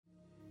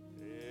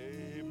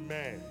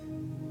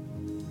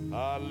Amen.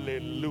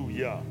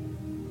 Hallelujah.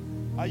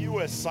 Are you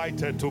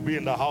excited to be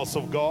in the house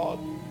of God?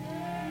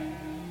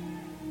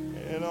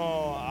 You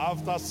know,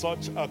 after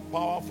such a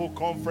powerful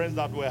conference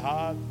that we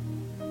had,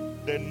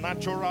 the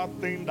natural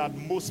thing that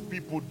most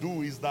people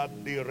do is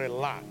that they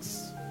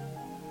relax.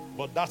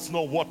 But that's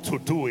not what to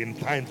do in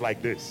times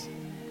like this.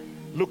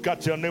 Look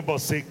at your neighbor,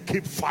 say,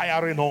 keep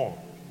firing on.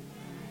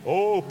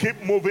 Oh,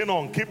 keep moving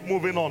on, keep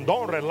moving on.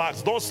 Don't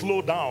relax, don't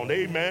slow down.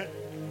 Amen.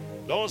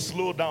 Don't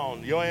slow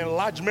down. Your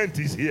enlargement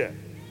is here.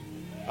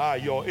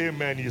 Your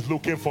amen is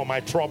looking for my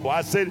trouble.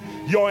 I said,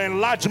 your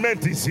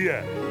enlargement is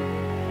here.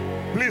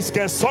 Please,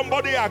 can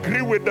somebody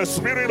agree with the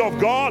Spirit of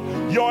God?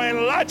 Your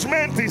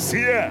enlargement is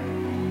here.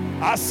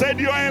 I said,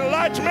 your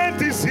enlargement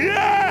is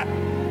here.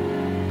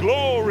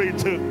 Glory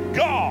to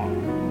God.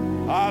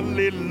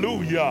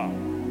 Hallelujah.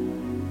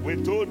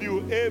 We told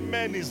you,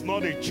 amen is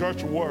not a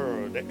church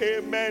word.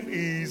 Amen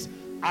is,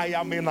 I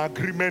am in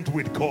agreement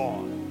with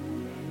God.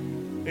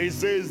 It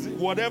says,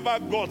 whatever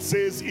God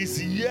says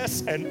is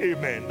yes and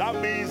amen. That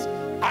means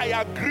I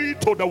agree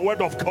to the word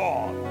of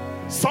God.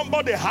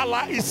 Somebody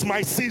holla, it's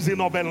my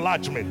season of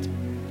enlargement.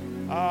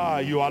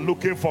 You are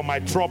looking for my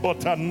trouble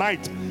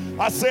tonight.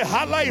 I say,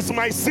 holla, it's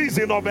my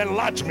season of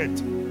enlargement.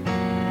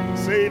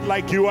 Say it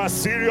like you are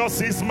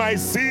serious. It's my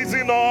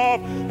season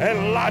of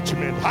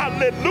enlargement.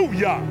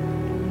 Hallelujah.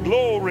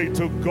 Glory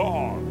to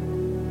God.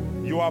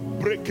 You are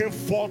breaking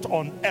forth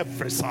on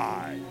every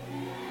side.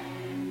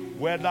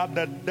 Whether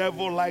the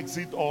devil likes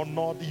it or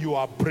not, you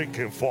are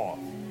breaking forth.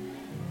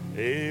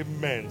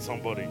 Amen,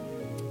 somebody.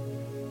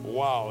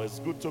 Wow, it's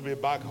good to be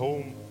back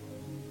home.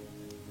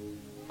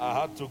 I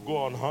had to go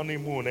on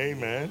honeymoon,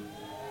 amen.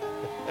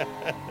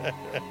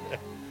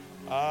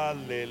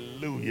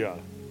 Hallelujah.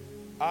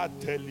 I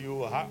tell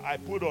you, I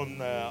put on,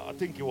 I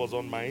think it was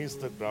on my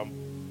Instagram,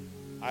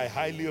 I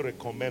highly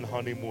recommend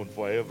honeymoon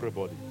for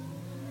everybody.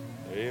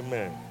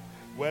 Amen.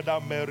 Whether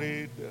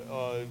married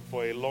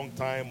for a long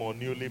time or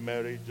newly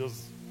married,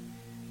 just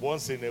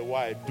once in a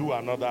while, do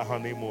another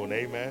honeymoon.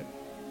 Amen.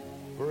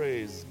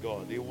 Praise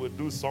God. It will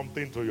do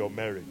something to your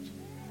marriage.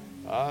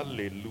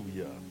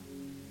 Hallelujah.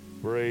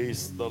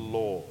 Praise the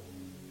Lord.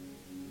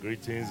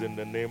 Greetings in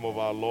the name of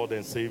our Lord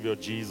and Savior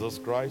Jesus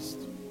Christ,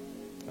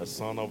 the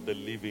Son of the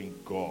living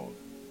God.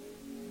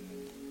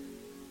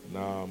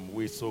 Now,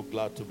 we're so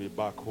glad to be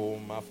back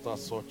home after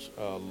such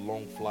a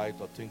long flight.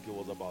 I think it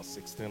was about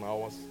 16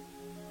 hours.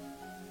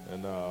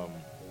 And,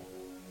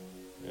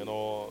 you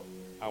know,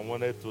 I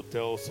wanted to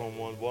tell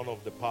someone, one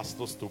of the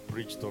pastors, to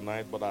preach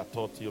tonight, but I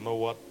thought, you know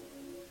what?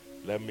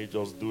 Let me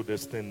just do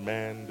this thing,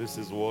 man. This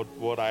is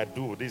what I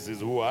do. This is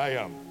who I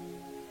am.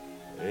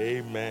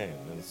 Amen.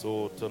 And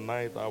so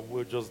tonight I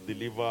will just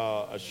deliver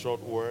a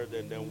short word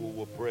and then we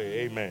will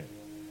pray. Amen.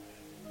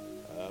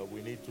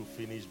 We need to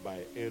finish by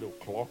 8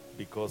 o'clock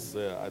because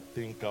I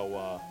think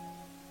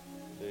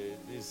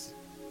this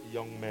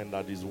young man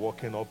that is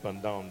walking up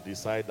and down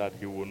decide that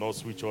he will not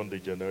switch on the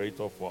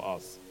generator for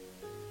us.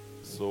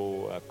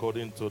 So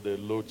according to the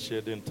load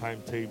shedding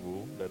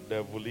timetable, the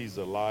devil is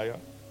a liar.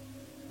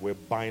 We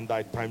bind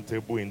that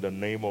timetable in the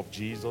name of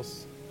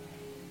Jesus.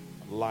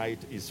 Light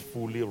is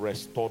fully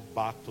restored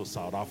back to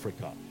South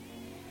Africa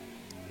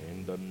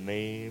in the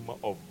name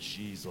of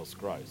Jesus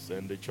Christ.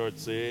 And the church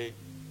say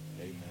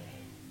amen.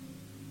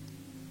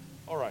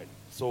 All right,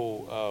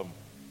 so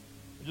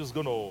I'm just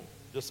going to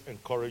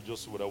encourage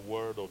us with a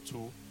word or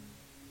two.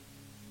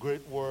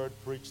 Great word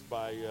preached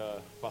by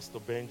Pastor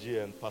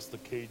Benji and Pastor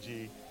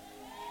KG.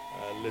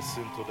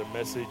 Listen to the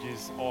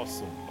messages.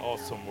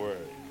 Awesome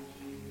word.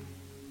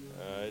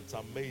 It's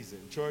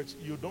amazing. Church,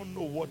 you don't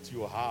know what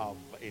you have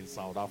in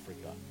South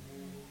Africa.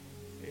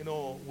 You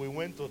know, we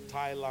went to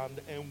Thailand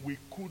and we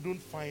couldn't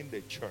find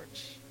a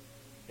church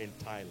in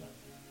Thailand.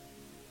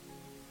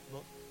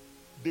 No,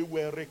 they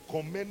were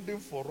recommending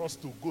for us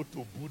to go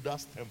to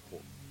Buddha's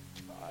temple.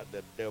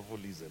 The devil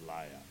is a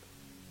liar.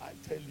 I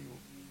tell you.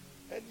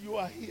 And you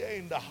are here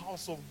in the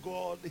house of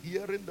God,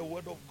 hearing the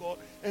word of God,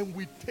 and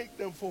we take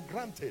them for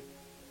granted.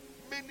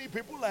 Many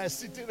people are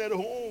sitting at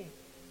home.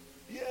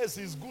 Yes,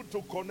 it's good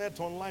to connect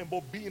online,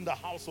 but be in the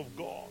house of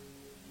God.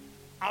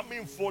 I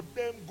mean, for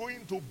them,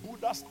 going to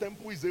Buddha's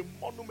temple is a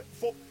monument.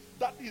 For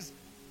that is,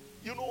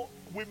 you know,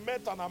 we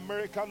met an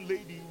American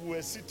lady. We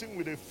were sitting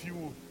with a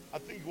few, I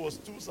think it was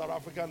 2 South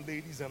African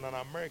ladies and an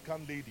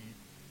American lady.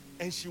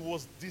 And she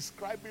was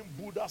describing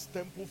Buddha's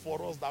temple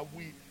for us that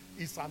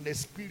it's an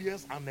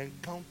experience, an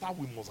encounter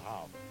we must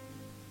have.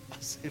 I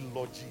say,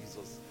 Lord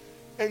Jesus.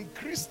 And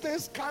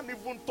Christians can't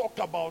even talk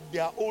about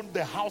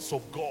the house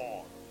of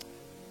God.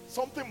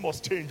 Something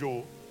must change,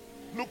 oh.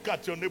 Look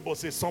at your neighbor,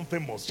 say,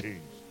 something must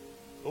change.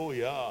 Oh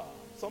yeah,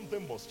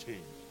 something must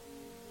change.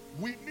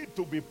 We need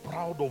to be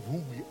proud of who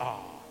we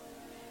are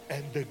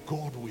and the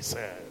God we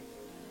serve.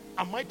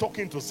 Am I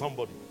talking to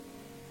somebody?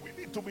 We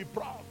need to be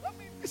proud. I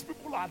mean, these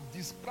people are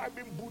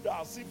describing Buddha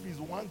as if he's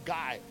one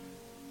guy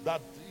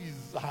that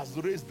has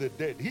raised the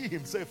dead. He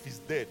himself is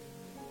dead.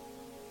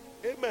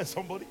 Amen,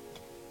 somebody?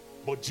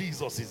 But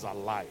Jesus is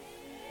alive.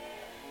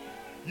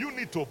 You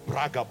need to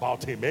brag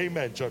about him.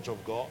 Amen, Church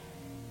of God.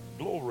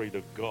 Glory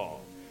to God.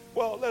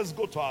 Well, let's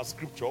go to our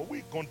scripture.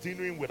 We're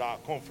continuing with our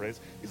conference.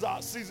 It's our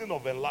season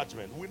of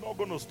enlargement. We're not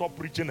going to stop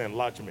preaching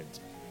enlargement.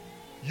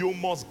 You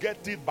must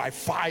get it by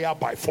fire,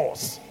 by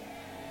force.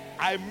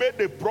 I made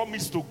a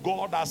promise to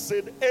God. I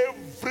said,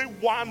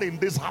 everyone in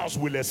this house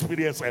will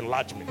experience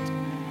enlargement.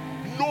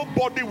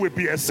 Nobody will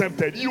be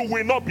exempted. You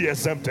will not be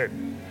exempted.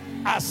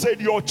 I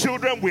said, your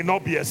children will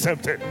not be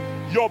exempted.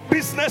 Your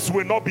business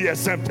will not be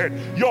exempted.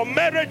 Your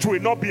marriage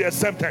will not be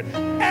exempted.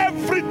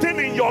 Everything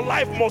in your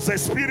life must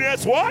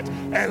experience what?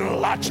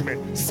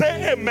 Enlargement.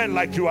 Say amen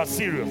like you are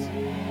serious.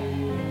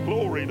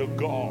 Glory to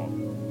God.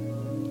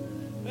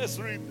 Let's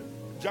read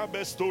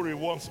Jabez's story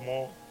once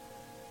more.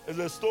 It's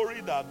a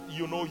story that,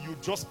 you know, you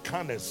just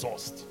can't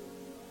exhaust.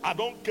 I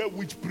don't care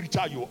which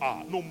preacher you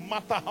are, no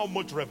matter how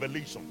much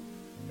revelation.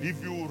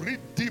 If you read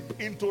deep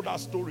into that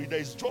story, there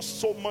is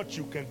just so much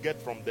you can get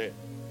from there.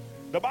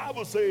 The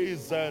Bible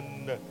says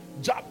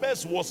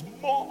Jabez was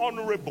more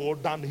honorable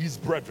than his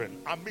brethren.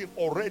 I mean,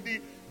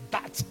 already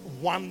that's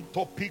one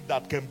topic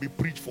that can be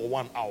preached for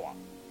 1 hour.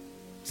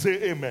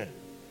 Say amen.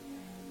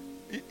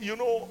 You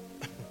know,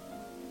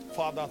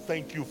 Father,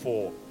 thank you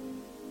for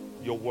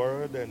your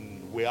word,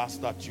 and we ask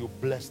that you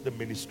bless the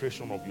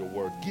ministration of your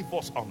word. Give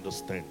us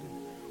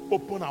understanding.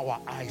 Open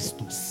our eyes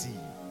to see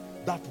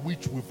that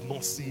which we've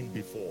not seen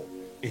before,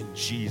 in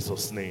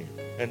Jesus' name.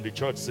 And the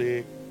church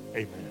say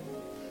amen.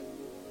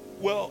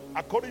 Well,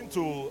 according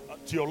to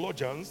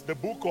theologians, the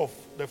book of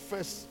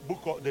First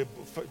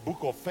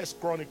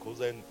Chronicles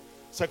and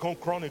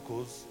Second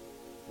Chronicles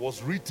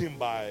was written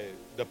by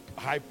the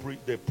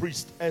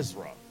priest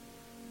Ezra.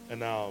 And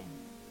well,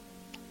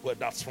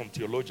 that's from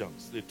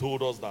theologians. They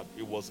told us that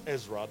it was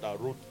Ezra that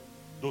wrote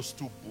those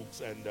two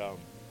books,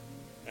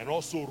 and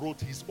also wrote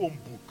his own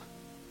book,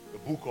 the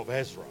book of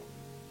Ezra.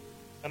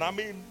 And I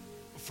mean,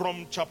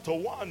 from chapter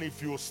 1,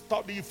 if you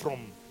study from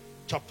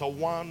chapter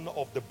 1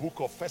 of the book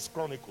of First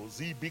Chronicles,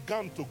 he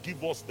began to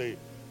give us the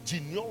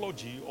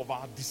genealogy of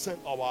our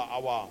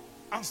our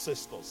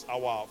ancestors,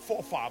 our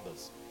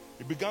forefathers.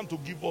 He began to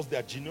give us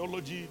their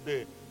genealogy,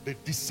 the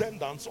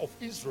descendants of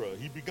Israel.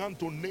 He began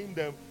to name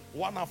them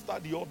one after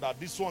the other.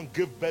 This one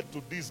gave birth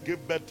to this,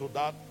 gave birth to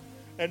that.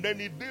 And then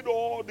he did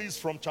all this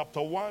from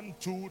chapter 1,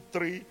 2,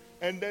 3,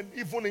 and then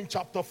even in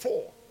chapter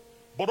 4.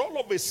 But all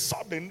of a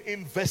sudden,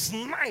 in verse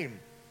 9,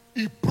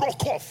 he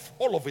broke off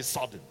all of a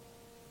sudden.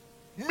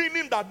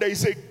 Meaning that there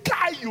is a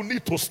guy you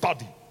need to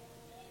study.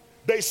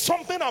 There is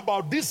something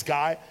about this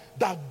guy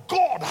that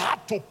God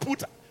had to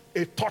put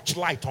a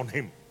torchlight on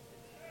him.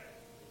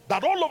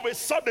 That all of a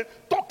sudden,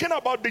 talking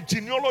about the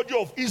genealogy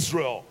of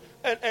Israel,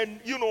 and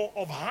you know,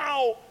 of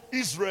how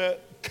Israel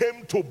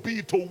came to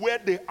be to where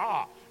they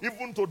are,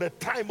 even to the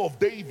time of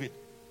David.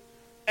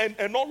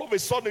 And all of a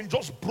sudden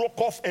just broke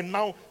off and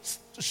now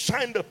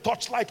shined the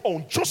torchlight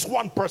on just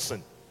one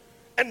person.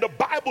 And the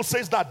Bible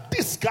says that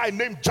this guy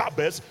named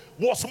Jabez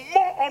was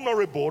more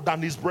honorable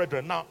than his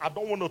brethren. Now, I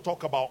don't want to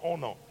talk about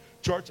honor.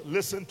 Church,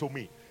 listen to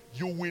me.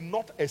 You will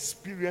not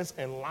experience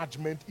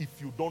enlargement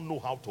if you don't know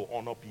how to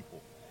honor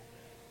people.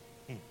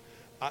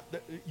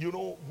 You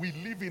know, we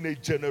live in a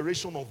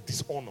generation of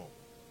dishonor.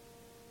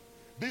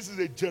 This is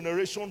a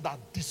generation that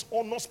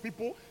dishonors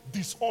people,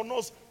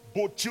 dishonors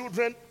both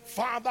children,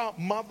 father,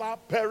 mother,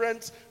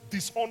 parents,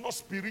 dishonor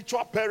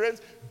spiritual parents,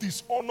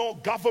 dishonor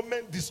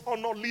government,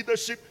 dishonor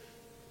leadership.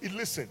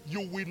 Listen,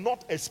 you will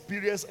not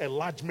experience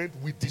enlargement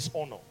with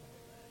dishonor.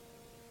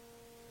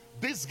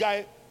 This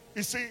guy,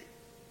 you see,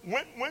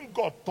 when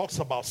God talks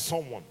about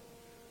someone,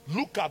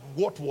 look at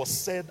what was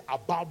said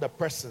about the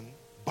person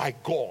by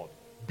God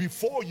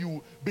before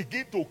you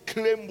begin to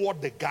claim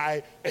what the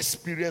guy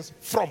experienced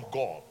from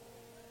God.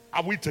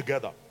 Are we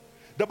together?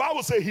 The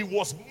Bible says he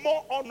was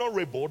more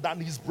honorable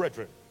than his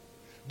brethren.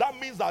 That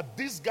means that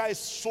this guy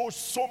showed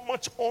so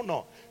much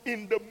honor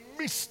in the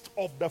midst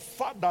of the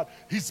fact that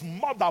his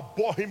mother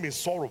bore him in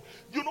sorrow.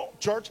 You know,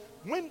 church,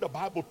 when the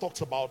Bible talks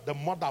about the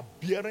mother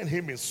bearing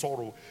him in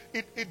sorrow,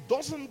 it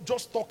doesn't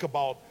just talk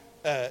about,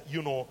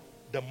 you know,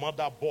 the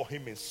mother bore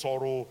him in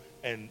sorrow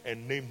and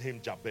named him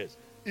Jabez.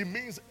 It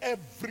means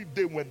every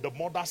day when the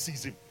mother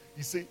sees him,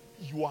 he says,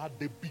 you are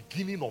the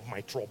beginning of my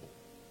trouble.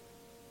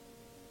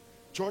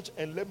 Church,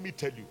 and let me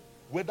tell you,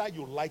 whether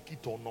you like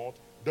it or not,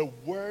 the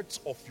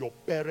words of your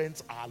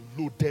parents are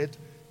loaded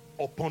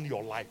upon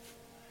your life.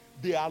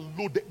 They are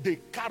loaded. They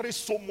carry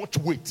so much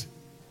weight.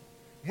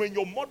 When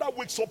your mother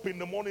wakes up in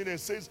the morning and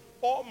says,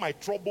 all my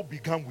trouble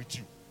began with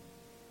you.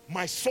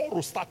 My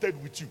sorrow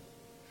started with you.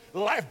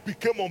 Life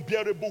became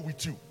unbearable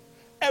with you.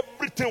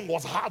 Everything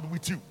was hard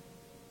with you.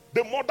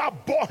 The mother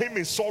bore him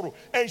in sorrow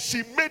and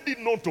she made it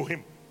known to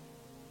him.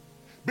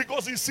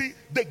 Because you see,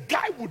 the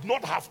guy would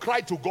not have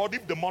cried to God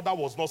if the mother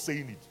was not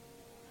saying it.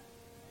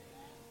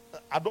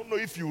 I don't know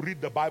if you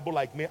read the Bible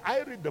like me.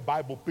 I read the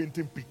Bible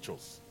painting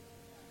pictures.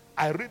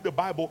 I read the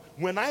Bible.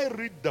 When I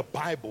read the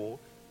Bible,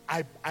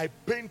 I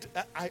paint.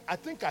 I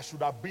think I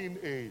should have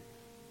been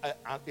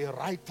a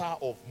writer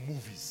of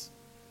movies.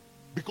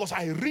 Because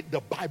I read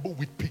the Bible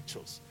with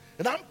pictures.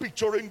 And I'm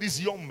picturing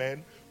this young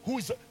man who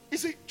is, you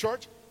see,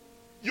 church,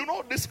 you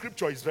know this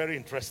scripture is very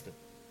interesting.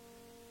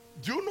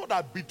 Do you know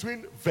that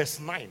between verse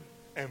 9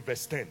 and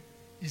verse 10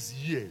 is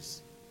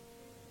years?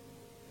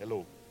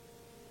 Hello.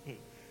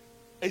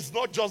 It's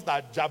not just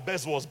that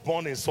Jabez was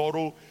born in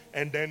sorrow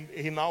and then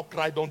he now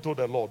cried unto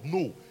the Lord.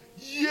 No.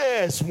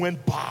 Years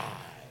went by.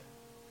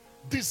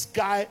 This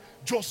guy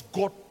just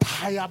got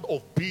tired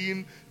of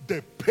being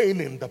the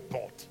pain in the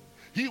butt.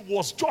 He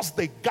was just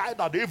the guy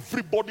that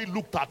everybody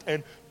looked at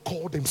and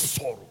called him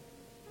sorrow.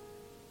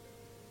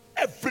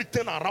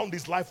 Everything around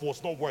his life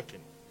was not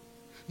working.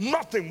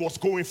 Nothing was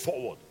going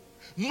forward.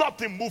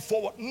 Nothing moved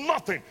forward.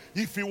 Nothing.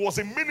 If he was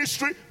in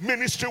ministry,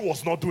 ministry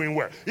was not doing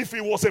well. If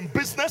he was in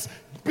business,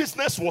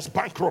 business was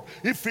bankrupt.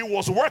 If he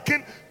was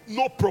working,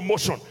 no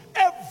promotion.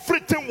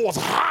 Everything was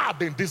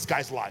hard in this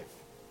guy's life.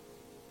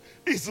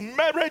 His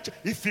marriage,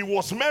 if he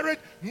was married,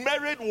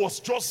 marriage was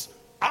just,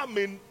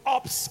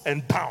 ups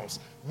and downs.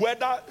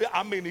 Whether,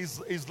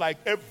 it's like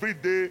every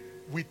day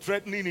we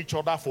threatening each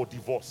other for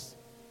divorce.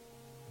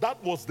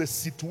 That was the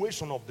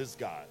situation of this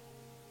guy.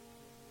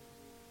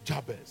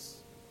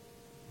 Jabez.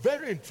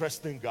 Very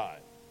interesting guy.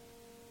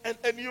 And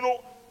you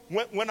know,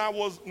 when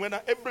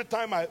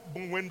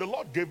the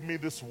Lord gave me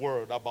this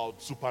word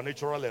about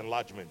supernatural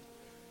enlargement,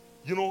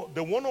 you know,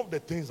 one of the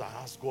things I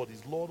asked God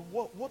is, Lord,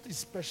 what is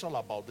special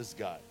about this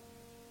guy?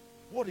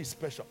 What is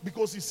special?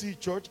 Because you see,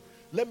 church,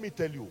 let me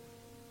tell you,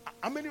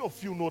 how many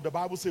of you know the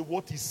Bible says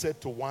what he said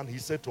to one, he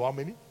said to how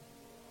many?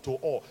 To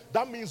all.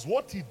 That means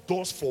what he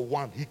does for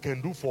one, he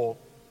can do for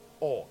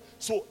all.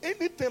 So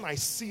anything I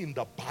see in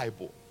the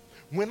Bible,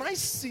 when I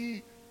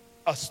see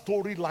a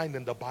storyline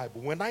in the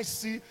Bible, when I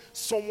see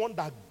someone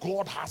that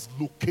God has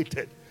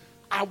located,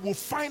 I will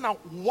find out,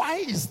 why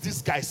is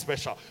this guy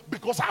special?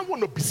 Because I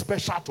want to be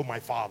special to my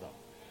Father.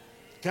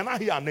 Can I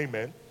hear an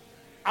amen?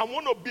 I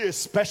want to be a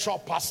special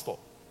pastor.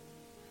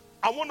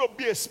 I want to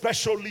be a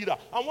special leader.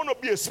 I want to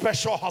be a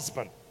special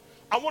husband.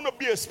 I want to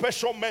be a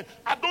special man.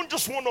 I don't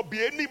just want to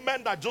be any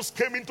man that just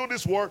came into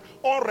this world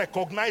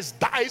unrecognized,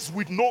 dies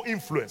with no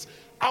influence.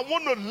 I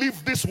want to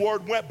live this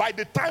world where by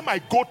the time I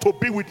go to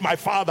be with my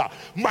Father,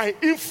 my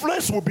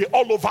influence will be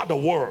all over the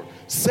world.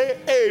 Say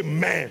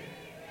amen.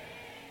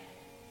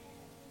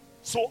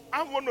 So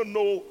I want to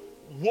know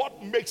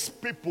what makes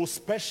people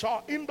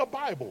special in the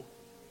Bible.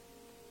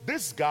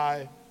 This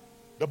guy,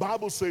 the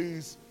Bible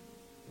says,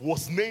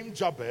 was named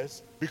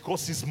Jabez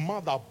because his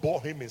mother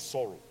bore him in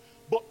sorrow.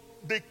 But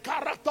the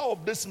character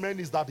of this man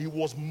is that he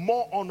was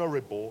more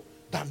honorable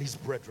than his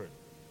brethren.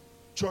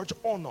 Church,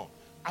 honor.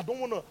 I don't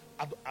want to,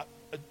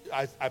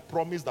 I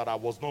promised that I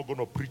was not going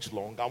to preach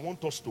long. I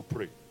want us to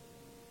pray.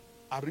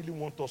 I really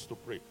want us to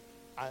pray.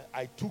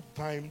 I took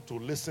time to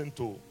listen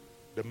to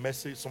the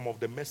message, some of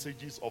the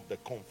messages of the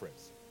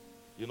conference.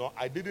 You know,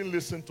 I didn't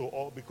listen to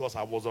all because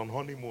I was on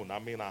honeymoon. I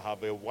mean, I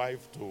have a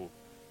wife to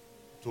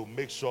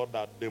make sure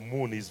that the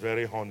moon is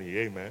very honey.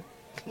 Amen.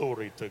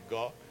 Glory to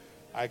God.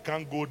 I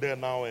can't go there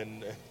now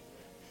and,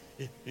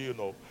 you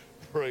know,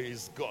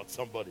 praise God,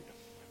 somebody.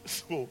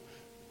 So,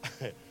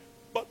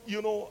 but,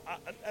 you know,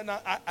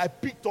 I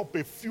picked up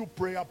a few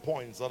prayer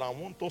points that I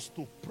want us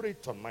to pray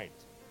tonight,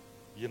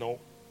 you know.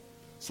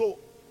 So,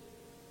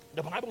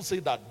 the Bible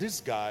says that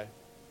this guy,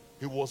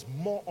 he was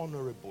more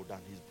honorable than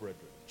his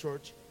brethren.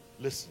 Church,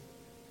 listen.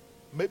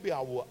 Maybe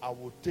I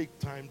will take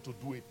time to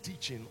do a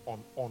teaching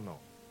on honor.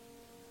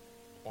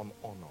 On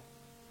honor.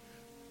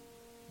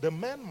 The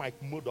man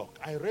Mike Murdoch,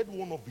 I read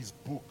one of his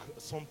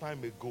books some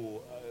time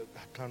ago.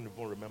 I can't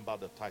even remember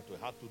the title.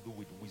 It had to do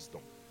with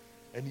wisdom.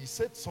 And he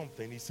said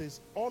something. He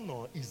says,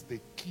 honor is the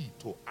key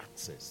to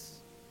access.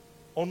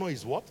 Honor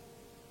is what?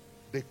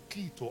 The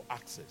key to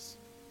access.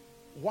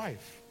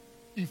 Wife,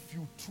 if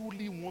you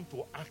truly want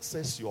to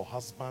access your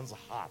husband's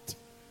heart,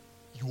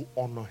 you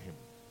honor him.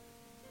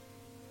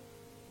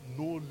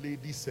 No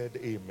lady said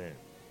amen.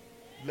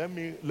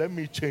 Let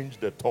me change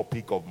the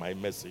topic of my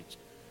message.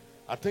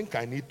 I think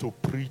I need to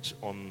preach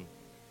on,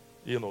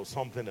 you know,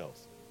 something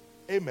else.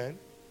 Amen.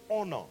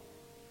 Honor.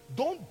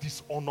 Don't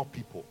dishonor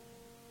people.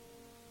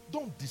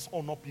 Don't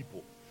dishonor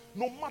people.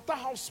 No matter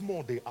how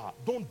small they are,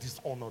 don't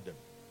dishonor them.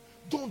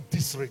 Don't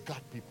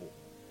disregard people.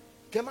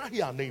 Can I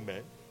hear an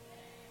amen?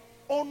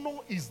 Honor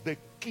is the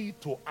key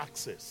to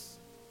access.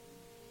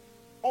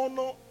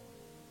 Honor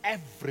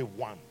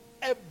everyone.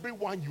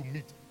 Everyone you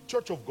meet.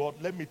 Church of God,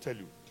 let me tell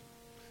you.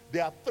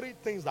 There are three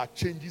things that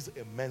changes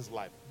a man's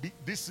life.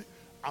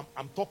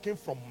 I'm talking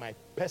from my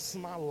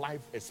personal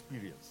life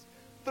experience.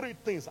 Three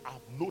things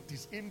I've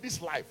noticed in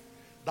this life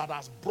that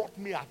has brought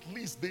me at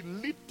least the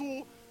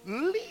little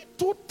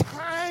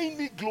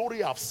tiny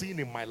glory I've seen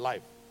in my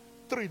life.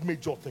 Three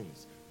major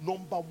things.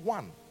 Number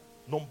one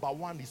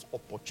is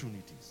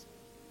opportunities.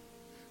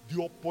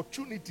 The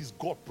opportunities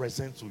God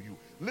presents to you.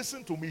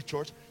 Listen to me,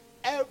 church.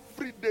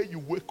 Every day you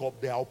wake up,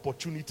 there are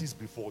opportunities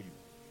before you.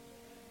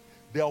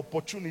 There are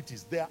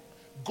opportunities.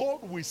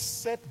 God will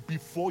set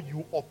before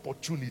you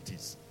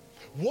opportunities.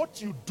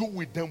 What you do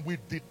with them will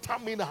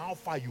determine how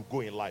far you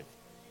go in life.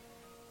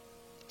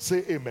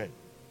 Say amen.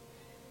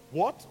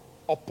 What?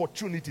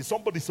 Opportunities.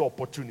 Somebody say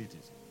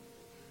opportunities.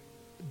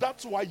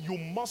 That's why you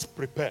must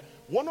prepare.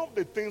 One of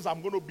the things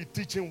I'm going to be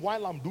teaching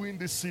while I'm doing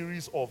this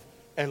series of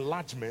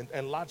enlargement,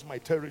 enlarge my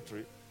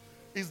territory,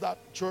 is that,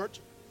 church,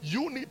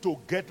 you need to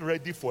get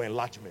ready for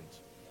enlargement.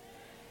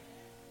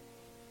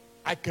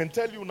 I can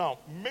tell you now,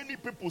 many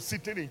people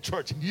sitting in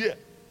church here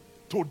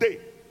today,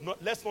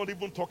 let's not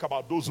even talk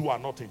about those who are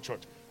not in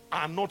church,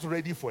 are not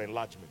ready for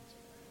enlargement.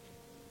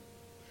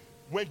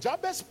 When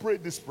Jabez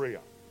prayed this prayer,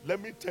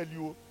 let me tell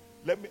you,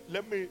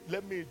 let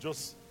me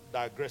just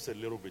digress a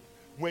little bit.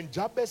 When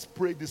Jabez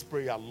prayed this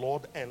prayer,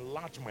 Lord,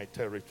 enlarge my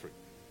territory,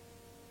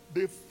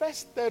 the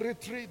first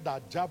territory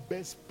that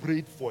Jabez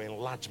prayed for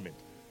enlargement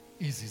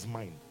is his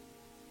mind.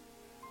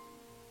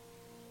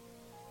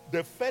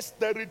 The first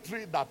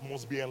territory that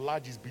must be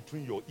enlarged is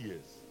between your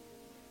ears.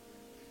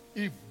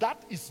 If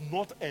that is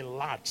not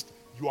enlarged,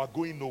 you are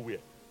going nowhere.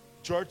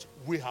 Church,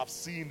 we have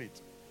seen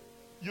it.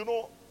 You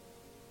know,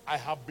 I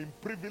have been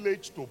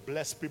privileged to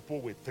bless people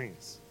with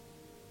things.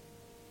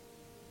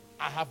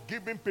 I have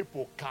given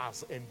people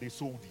cars and they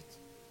sold it.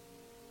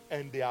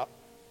 And they are,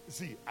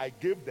 see, I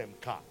gave them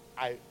car.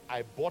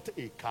 I bought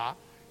a car,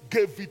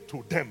 gave it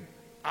to them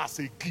as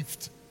a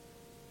gift.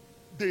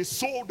 They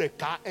sold the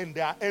car and they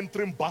are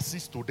entering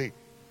buses today.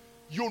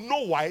 You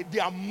know why?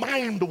 Their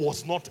mind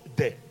was not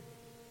there.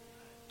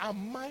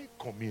 Am I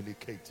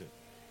communicating?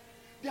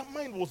 Their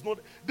mind was not.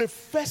 The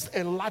first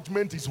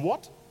enlargement is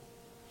what?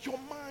 Your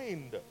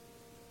mind.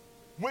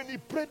 When he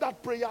prayed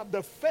that prayer,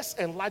 the first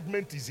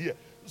enlargement is here.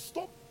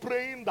 Stop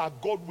praying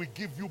that God will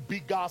give you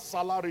bigger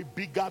salary,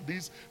 bigger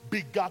this,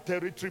 bigger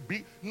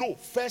territory. No,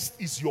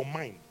 first is your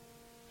mind.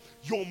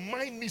 Your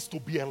mind needs to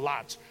be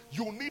enlarged.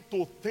 You need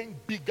to think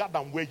bigger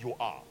than where you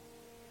are.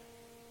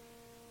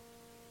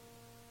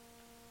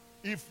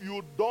 If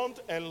you don't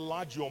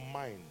enlarge your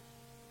mind,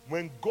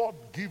 when God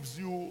gives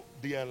you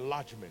the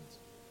enlargement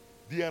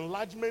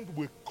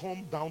will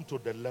come down to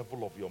the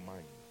level of your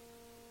mind.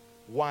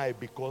 Why?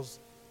 Because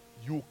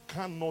you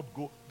cannot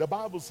go. The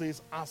Bible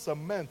says, as a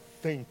man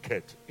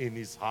thinketh in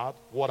his heart,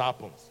 what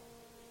happens?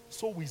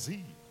 So is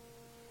he.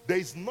 There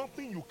is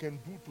nothing you can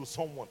do to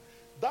someone.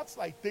 That's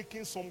like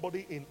taking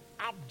somebody in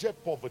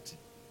abject poverty,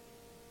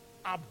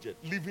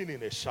 abject, living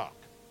in a shack,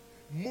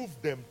 move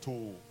them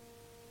to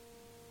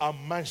a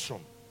mansion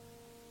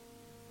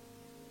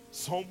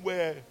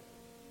somewhere,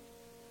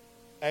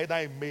 either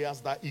in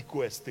Mayasda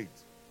Eco Estate,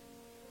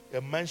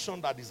 a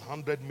mansion that is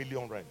 100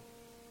 million rent.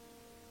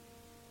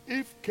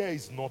 If care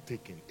is not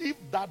taken, if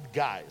that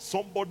guy,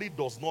 somebody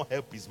does not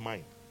help his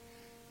mind,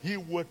 he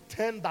will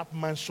turn that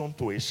mansion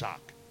to a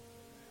shack.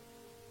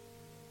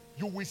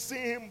 You will see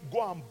him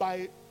go and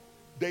buy,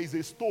 there is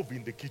a stove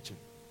in the kitchen.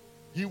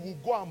 He will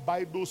go and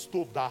buy those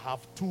stoves that have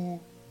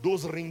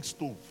those ring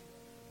stoves.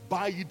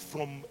 Buy it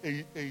from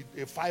a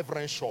 5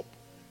 rand shop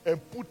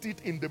and put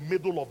it in the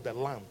middle of the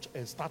lounge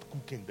and start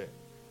cooking there.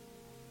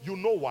 You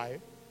know why?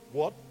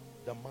 What?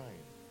 The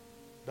mind.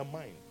 The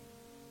mind.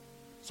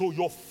 So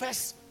your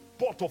first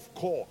port of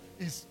call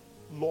is,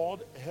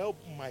 Lord, help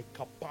my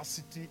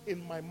capacity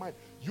in my mind.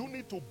 You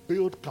need to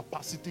build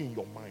capacity in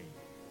your mind.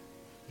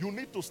 You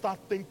need to start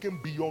thinking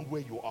beyond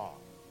where you are.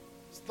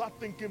 Start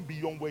thinking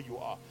beyond where you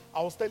are.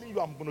 I was telling you,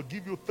 I'm going to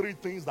give you 3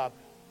 things that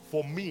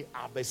for me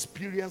I've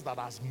experienced that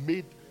has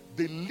made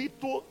the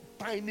little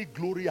tiny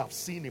glory I've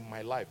seen in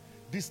my life.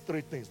 These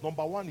 3 things.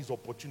 Number 1 is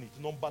opportunity.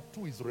 Number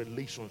 2 is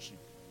relationship.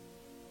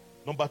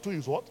 Number 2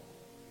 is what?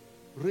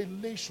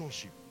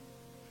 Relationship.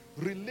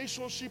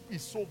 Relationship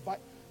is so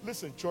vital.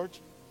 Listen, church,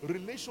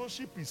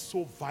 relationship is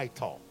so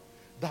vital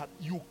that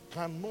you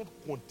cannot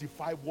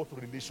quantify what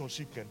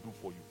relationship can do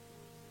for you.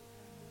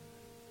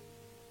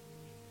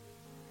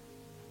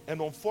 And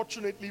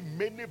unfortunately,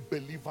 many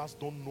believers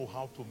don't know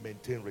how to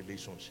maintain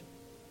relationship.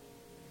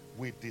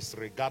 We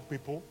disregard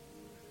people.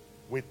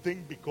 We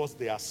think because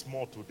they are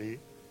small today,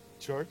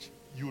 church,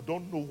 you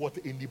don't know what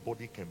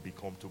anybody can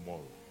become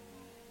tomorrow.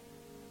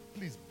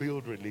 Please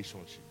build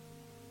relationship.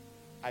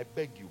 I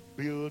beg you,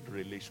 build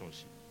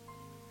relationship.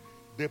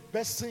 The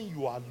person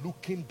you are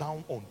looking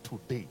down on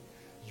today,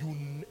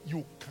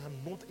 you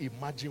cannot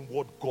imagine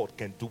what God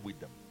can do with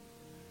them.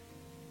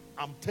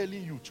 I'm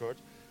telling you, church,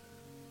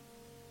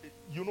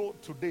 you know,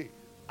 today,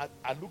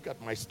 I look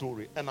at my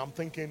story and I'm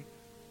thinking,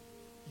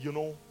 you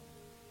know,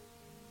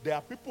 there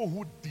are people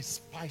who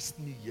despised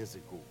me years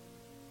ago.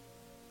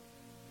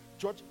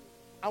 Church,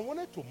 I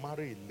wanted to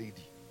marry a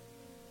lady,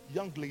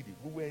 young lady.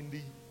 We were in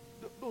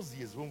those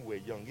years when we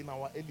were young, in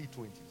our early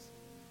 20s.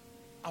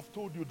 I've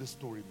told you this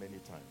story many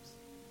times.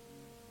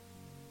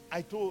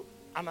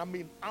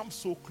 I'm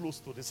so close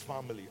to this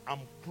family.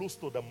 I'm close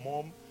to the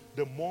mom.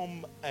 The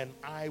mom and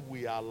I,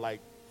 we are like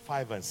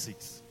 5 and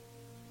 6.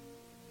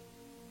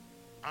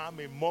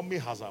 Mommy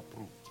has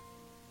approved.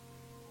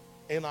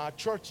 In our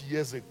church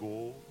years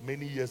ago,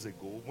 many years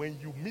ago, when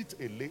you meet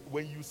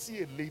when you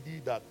see a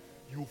lady that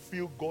you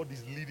feel God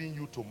is leading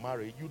you to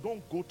marry, you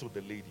don't go to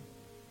the lady.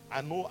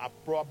 I know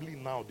probably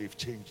now they've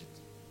changed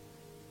it.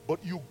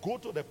 But you go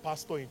to the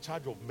pastor in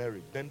charge of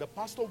marriage. Then the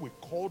pastor will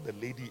call the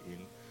lady in.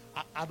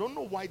 I don't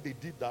know why they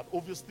did that.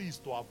 Obviously, it's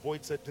to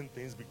avoid certain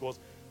things because,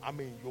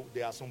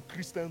 there are some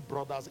Christian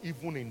brothers,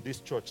 even in this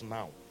church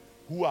now,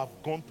 who have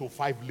gone to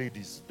 5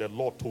 ladies. The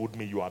Lord told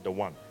me you are the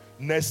one.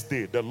 Next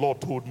day, the Lord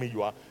told me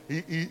you are.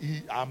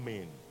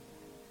 Amen.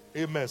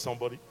 Amen,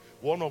 somebody.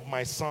 One of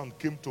my sons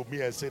came to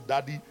me and said,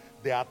 Daddy,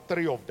 there are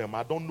 3 of them.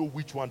 I don't know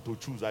which one to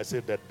choose. I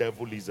said, the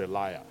devil is a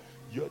liar.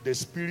 The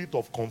spirit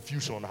of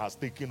confusion has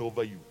taken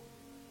over you.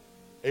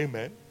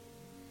 Amen.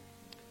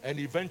 And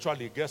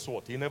eventually, guess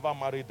what? He never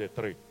married the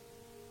 3.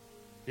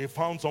 He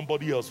found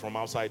somebody else from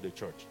outside the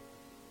church.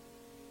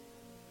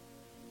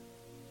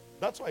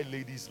 That's why,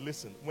 ladies,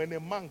 listen. When a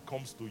man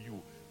comes to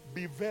you,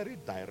 be very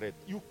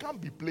direct. You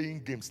can't be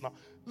playing games now.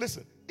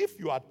 Listen, if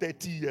you are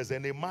 30 years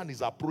and a man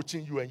is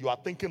approaching you and you are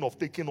thinking of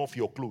taking off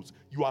your clothes,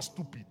 you are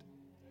stupid.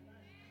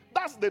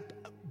 That's the...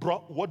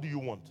 Bro, what do you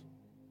want?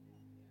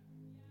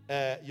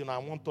 I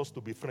want us to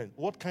be friends.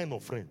 What kind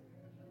of friend?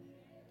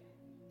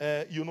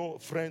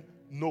 Friend,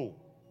 no.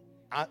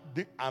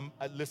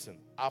 Listen,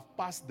 I've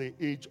passed the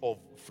age of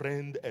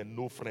friend and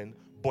no friend,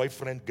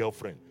 boyfriend,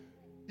 girlfriend.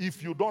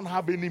 If you don't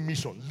have any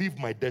mission, leave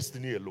my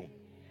destiny alone.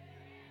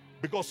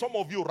 Because some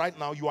of you right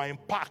now, you are in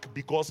park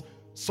because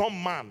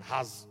some man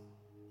has...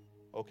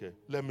 Okay,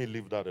 let me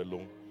leave that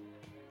alone.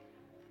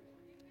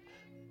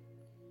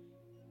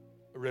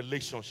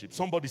 Relationship.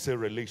 Somebody say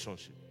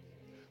relationship.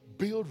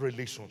 Build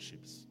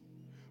relationships.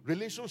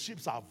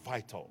 Relationships are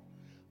vital.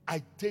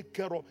 I take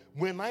care of...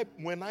 When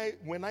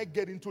I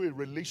get into a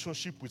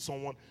relationship with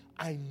someone,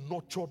 I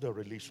nurture the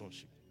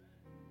relationship.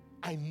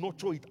 I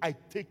nurture it. I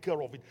take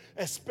care of it.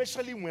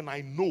 Especially when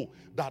I know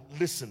that,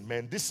 listen,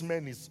 man, this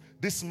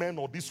man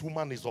or this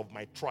woman is of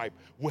my tribe.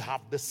 We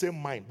have the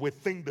same mind. We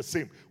think the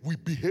same. We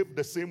behave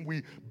the same.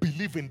 We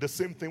believe in the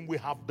same thing. We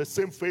have the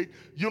same faith.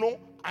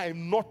 I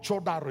nurture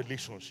that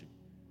relationship.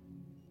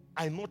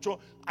 I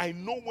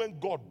know when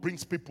God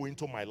brings people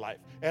into my life.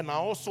 And I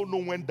also know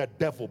when the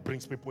devil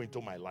brings people into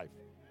my life.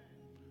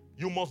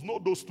 You must know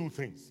those 2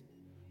 things.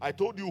 I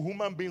told you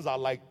human beings are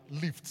like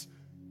lifts.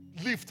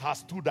 Lift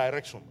has 2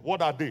 directions.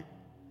 What are they?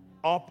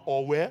 Up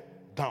or where?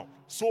 Down.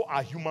 So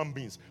are human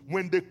beings.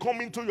 When they come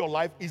into your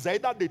life, it's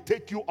either they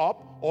take you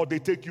up or they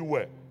take you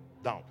where?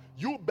 Down.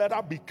 You better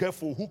be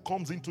careful who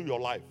comes into your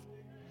life.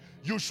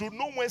 You should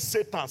know when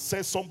Satan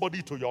sends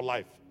somebody to your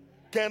life.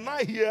 Can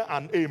I hear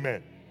an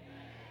amen?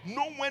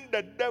 Know when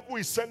the devil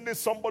is sending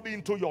somebody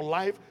into your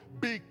life.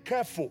 Be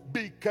careful.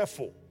 Be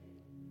careful.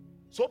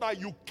 So that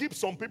you keep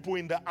some people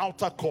in the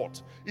outer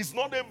court. It's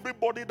not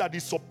everybody that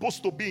is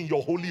supposed to be in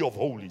your holy of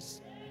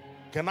holies.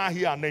 Can I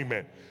hear an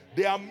amen?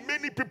 There are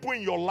many people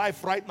in your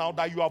life right now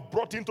that you have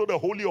brought into the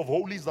holy of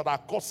holies that are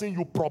causing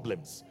you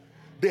problems.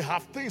 They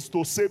have things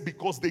to say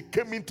because they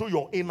came into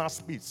your inner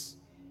space.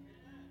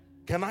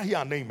 Can I hear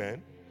an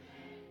amen?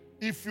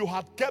 If you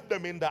had kept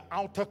them in the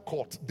outer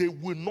court, they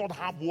will not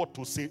have what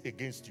to say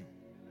against you.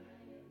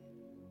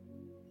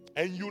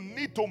 And you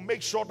need to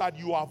make sure that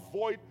you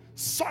avoid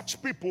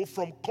such people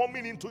from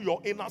coming into your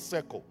inner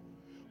circle.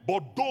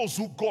 But those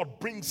who God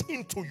brings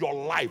into your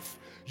life,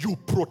 you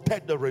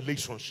protect the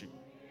relationship.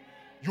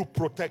 You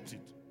protect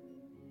it.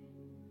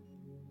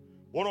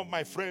 One of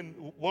my friends,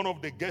 one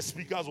of the guest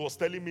speakers was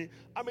telling me,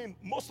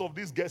 most of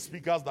these guest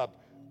speakers that,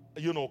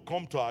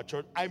 come to our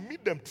church, I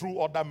meet them through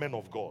other men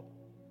of God.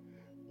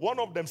 One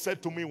of them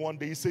said to me one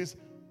day, he says,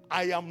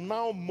 I am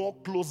now more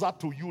closer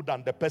to you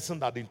than the person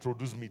that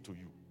introduced me to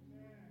you.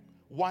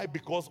 Why?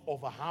 Because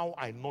of how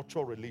I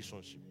nurture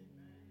relationship.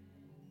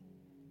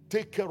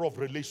 Take care of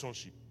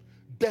relationship.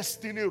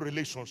 Destiny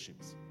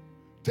relationships.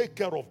 Take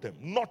care of them.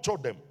 Nurture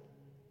them.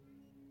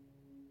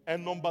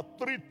 And number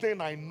 3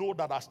 thing I know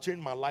that has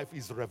changed my life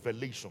is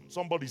revelation.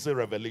 Somebody say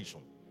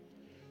revelation.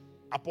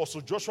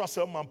 Apostle Joshua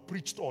Selman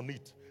preached on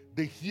it.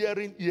 The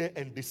hearing ear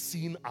and the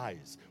seeing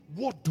eyes.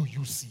 What do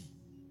you see?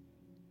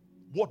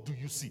 What do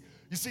you see?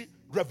 You see,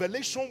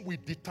 revelation will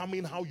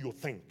determine how you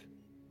think.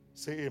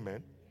 Say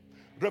amen.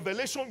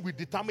 Revelation will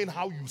determine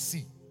how you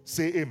see.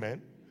 Say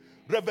amen.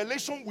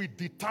 Revelation will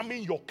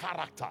determine your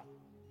character.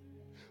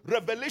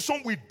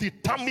 Revelation will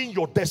determine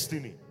your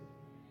destiny.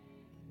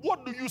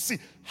 What do you see?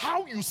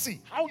 How you see,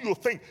 how you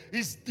think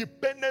is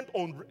dependent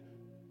on...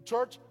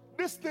 Church,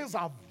 these things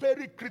are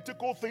very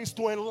critical things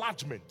to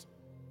enlargement.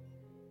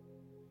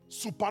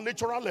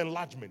 Supernatural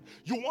enlargement.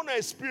 You want to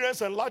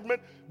experience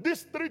enlargement?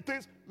 These 3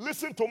 things,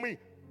 listen to me.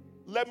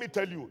 Let me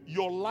tell you,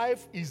 your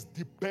life is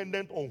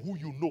dependent on who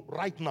you know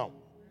right now.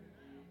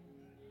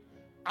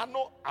 I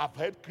know I've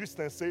heard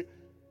Christians say,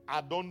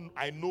 I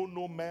know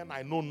no man,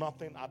 I know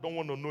nothing, I don't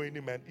want to know any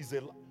man.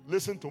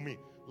 Listen to me.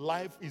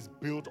 Life is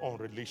built on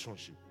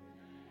relationship.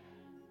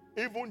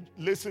 Even,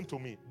 listen to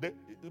me,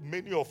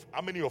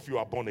 how many of you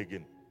are born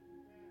again?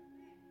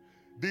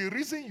 The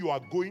reason you are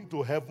going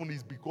to heaven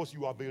is because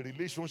you have a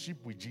relationship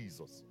with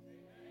Jesus.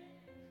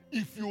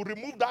 If you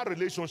remove that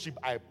relationship,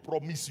 I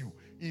promise you,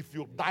 if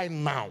you die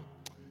now,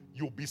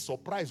 you'll be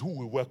surprised who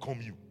will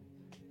welcome you.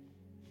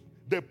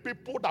 The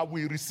people that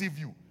will receive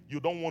you, you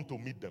don't want to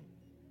meet them.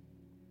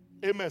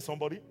 Amen,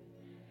 somebody?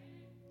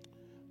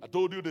 I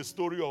told you the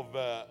story of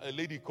a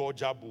lady called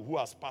Jabu who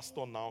has passed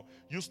on now.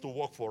 Used to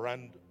work for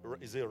Rand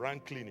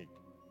Clinic.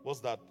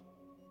 What's that?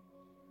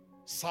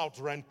 South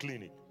Rand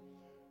Clinic.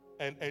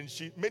 And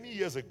she, many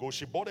years ago,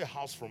 she bought a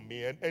house from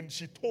me and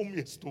she told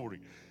me a story.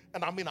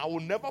 And I mean, I will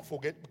never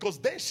forget, because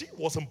then she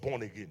wasn't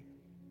born again.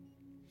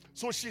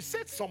 So she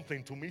said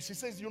something to me. She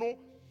says, you know,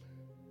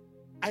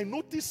 I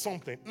noticed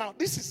something. Now,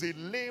 this is a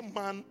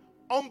layman,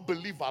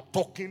 unbeliever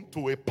talking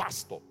to a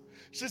pastor.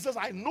 She says,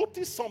 I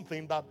noticed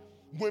something, that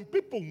when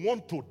people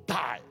want to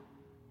die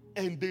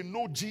and they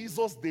know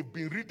Jesus, they've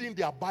been reading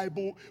their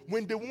Bible,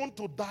 when they want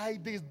to die,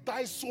 they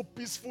die so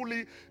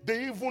peacefully.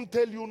 They even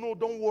tell you, no,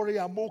 don't worry,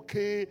 I'm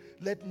okay,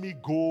 let me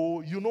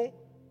go. You know,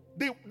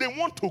 they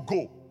want to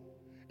go.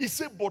 He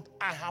said, but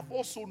I have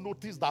also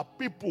noticed that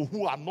people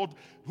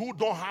who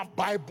don't have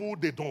Bible,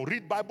 they don't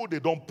read Bible, they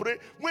don't pray,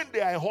 when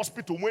they are in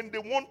hospital, when they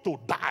want to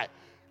die,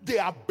 they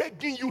are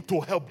begging you to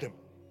help them,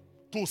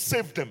 to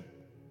save them,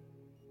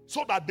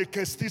 so that they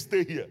can still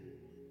stay here.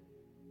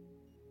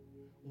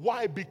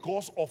 Why?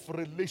 Because of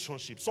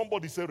relationship.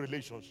 Somebody say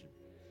relationship.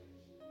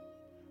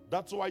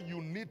 That's why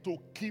you need to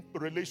keep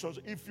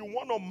relationships. If you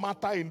want to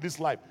matter in this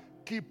life,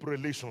 keep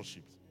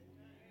relationships.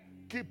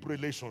 Keep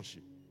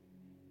relationship.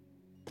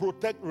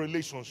 Protect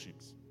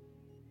relationships.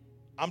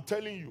 I'm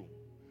telling you,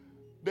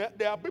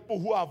 there are people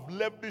who have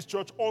left this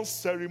church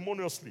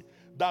unceremoniously,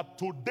 that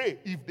today,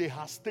 if they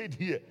had stayed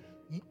here,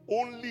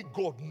 only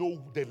God knows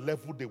the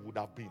level they would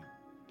have been.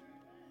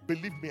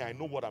 Believe me, I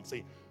know what I'm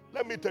saying.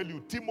 Let me tell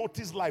you,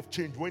 Timothy's life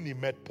changed when he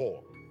met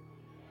Paul.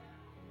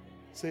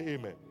 Say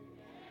amen.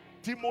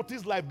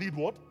 Timothy's life did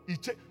what?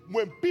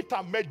 When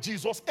Peter met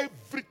Jesus,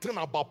 everything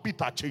about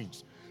Peter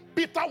changed.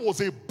 Peter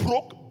was a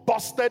broke,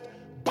 busted,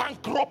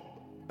 bankrupt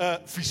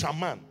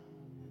fisherman.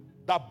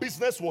 That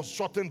business was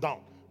shutting down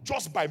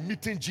just by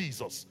meeting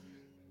Jesus.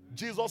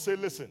 Jesus said,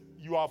 listen,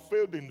 you have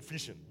failed in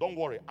fishing. Don't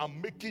worry,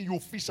 I'm making you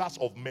fishers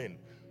of men.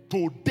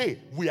 Today,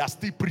 we are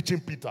still preaching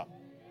Peter.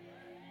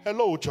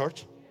 Hello,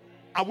 church.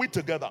 Are we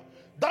together?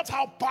 That's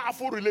how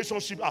powerful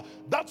relationships are.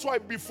 That's why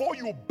before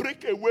you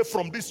break away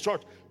from this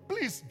church,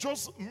 please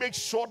just make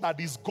sure that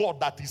it's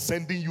God that is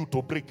sending you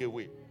to break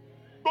away.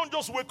 Don't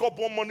just wake up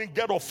one morning,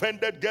 get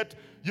offended,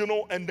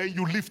 and then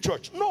you leave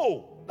church.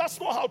 No, that's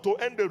not how to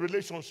end a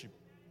relationship.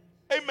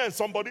 Amen,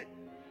 somebody.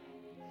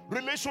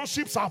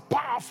 Relationships are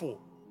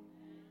powerful.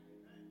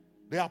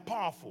 They are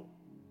powerful.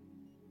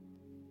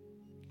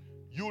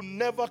 You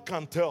never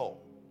can tell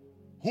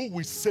who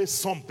will say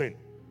something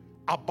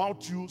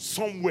about you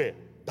somewhere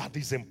that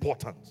is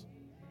important.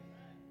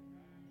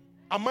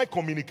 Am I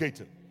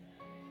communicating?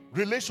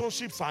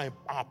 Relationships are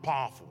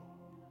powerful.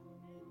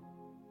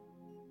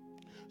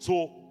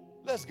 So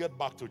let's get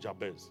back to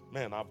Jabez.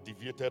 Man, I've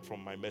deviated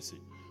from my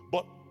message.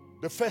 But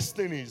the first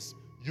thing is,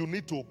 you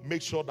need to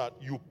make sure that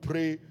you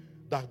pray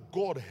that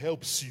God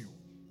helps you,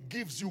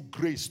 gives you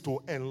grace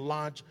to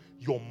enlarge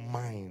your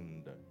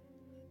mind.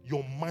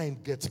 Your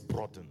mind gets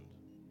broadened.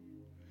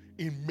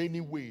 In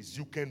many ways,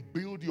 you can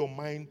build your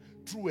mind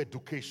through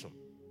education.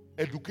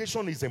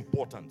 Education is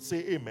important.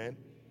 Say amen.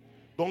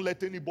 Don't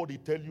let anybody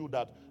tell you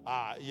that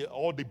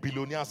all the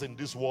billionaires in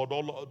this world,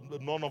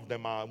 none of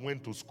them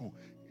went to school.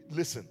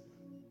 Listen,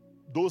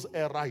 those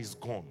era is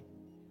gone.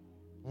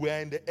 We're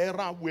in the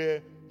era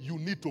where you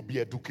need to be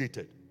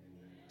educated.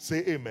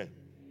 Say amen.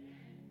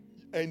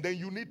 And then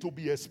you need to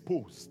be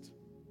exposed.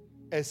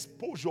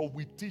 Exposure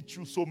will teach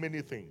you so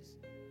many things.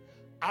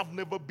 I've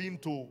never been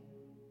to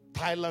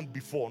Thailand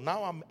before.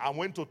 Now I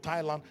went to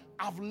Thailand.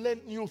 I've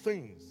learned new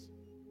things.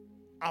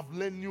 I've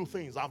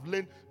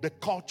learned the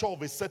culture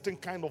of a certain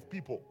kind of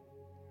people.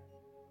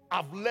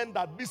 I've learned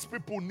that these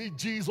people need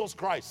Jesus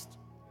Christ.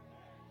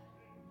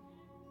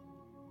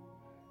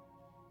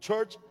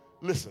 Church,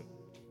 listen.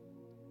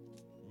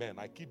 Man,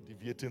 I keep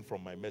deviating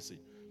from my message.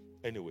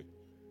 Anyway,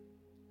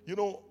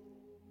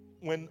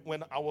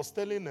 when I was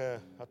telling, I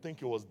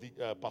think it was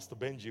Pastor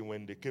Benji,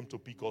 when they came to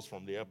pick us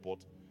from the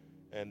airport,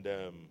 and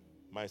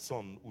my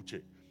son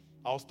Uche,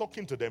 I was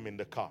talking to them in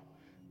the car,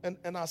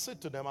 and I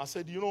said to them, I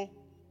said, there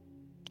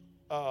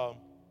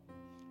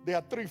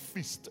are three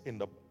feasts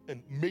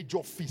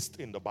major feasts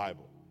in the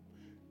Bible.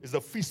 It's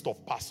the feast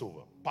of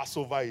Passover.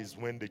 Passover is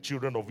when the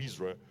children of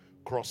Israel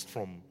crossed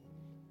from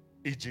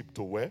Egypt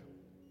to where?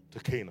 To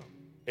Canaan.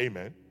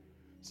 Amen.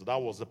 So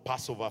that was the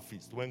Passover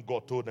feast, when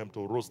God told them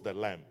to roast the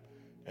lamb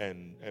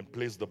and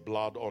place the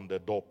blood on the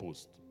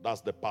doorpost.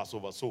 That's the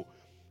Passover. So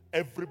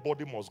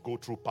everybody must go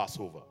through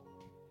Passover.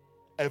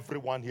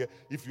 Everyone here.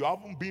 If you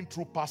haven't been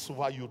through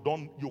Passover, you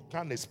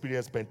can't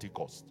experience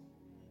Pentecost.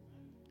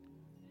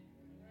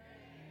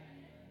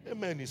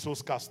 Amen. It's so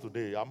scarce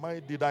today.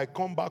 Did I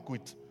come back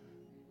with,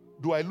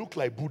 do I look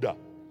like Buddha?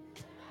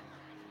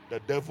 The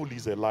devil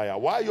is a liar.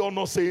 Why are you all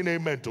not saying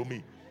amen to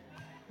me?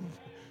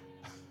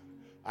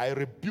 I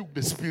rebuke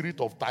the spirit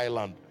of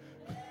Thailand.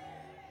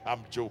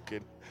 I'm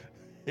joking.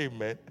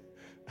 Amen.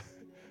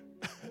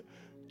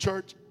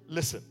 Church,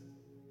 listen.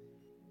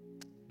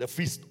 The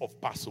feast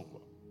of Passover.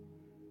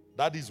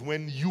 That is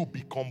when you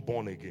become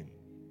born again.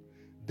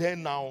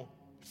 Then now,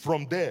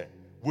 from there,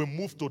 we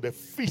move to the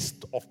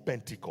feast of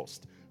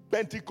Pentecost.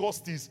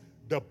 Pentecost is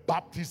the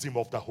baptism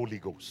of the Holy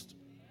Ghost.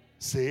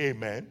 Say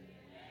amen.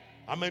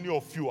 How many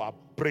of you are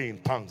praying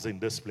in tongues in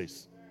this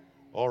place?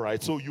 All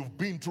right, so you've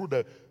been through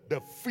the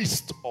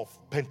feast of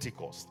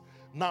Pentecost.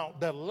 Now,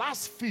 the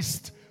last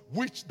feast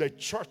which the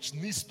church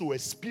needs to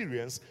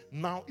experience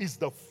now is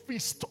the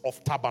Feast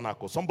of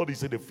Tabernacle. Somebody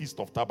say the Feast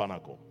of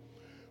Tabernacle.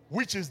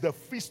 Which is the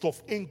Feast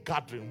of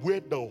Ingathering, where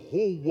the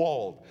whole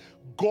world,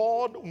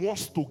 God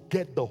wants to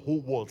get the whole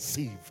world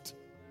saved.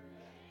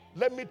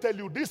 Let me tell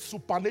you, this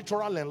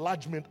supernatural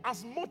enlargement,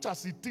 as much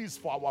as it is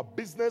for our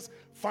business,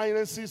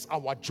 finances,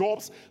 our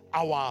jobs,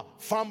 our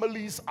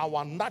families,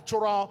 our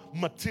natural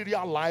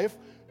material life,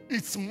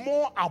 it's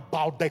more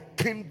about the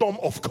kingdom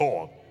of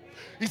God.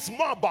 It's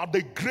more about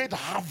the great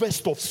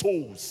harvest of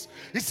souls.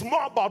 It's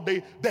more about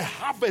the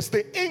harvest,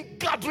 the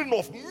ingathering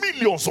of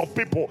millions of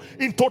people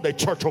into the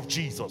church of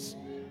Jesus.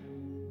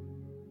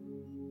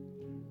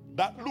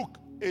 That, look,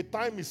 a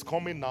time is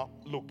coming now.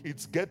 Look,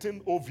 it's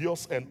getting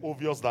obvious and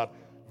obvious that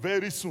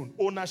very soon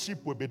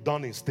ownership will be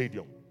done in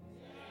stadium.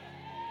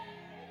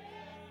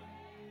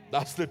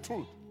 That's the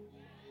truth.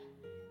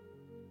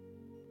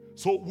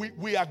 So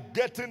we are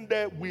getting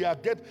there. We are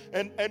getting,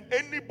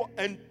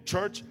 and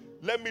church,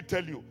 let me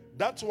tell you,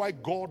 that's why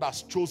God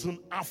has chosen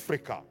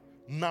Africa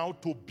now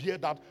to bear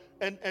that.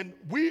 And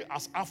we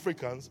as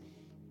Africans,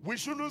 we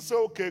shouldn't say,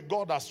 okay,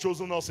 God has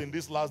chosen us in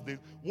these last days.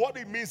 What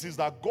it means is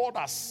that God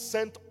has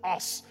sent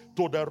us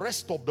to the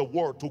rest of the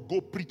world to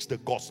go preach the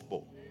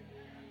gospel.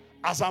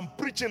 As I'm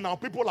preaching now,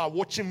 people are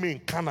watching me in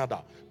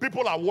Canada.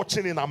 People are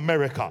watching in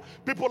America.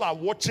 People are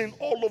watching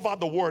all over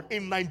the world.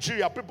 In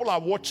Nigeria, people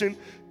are watching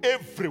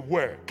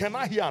everywhere. Can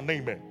I hear an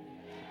amen?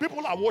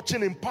 People are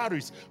watching in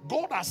Paris.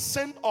 God has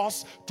sent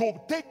us to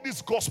take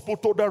this gospel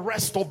to the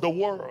rest of the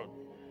world.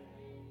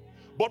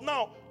 But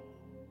now,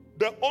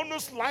 the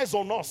onus lies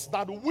on us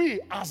that we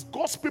as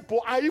God's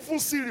people are even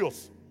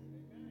serious.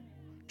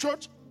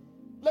 Church,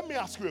 let me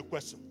ask you a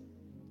question.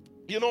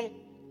 You know,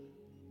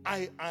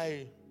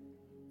 I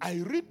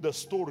read the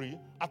story.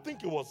 I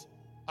think it was,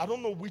 I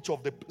don't know which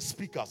of the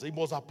speakers. It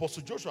was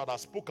Apostle Joshua that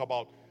spoke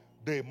about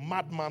the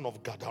madman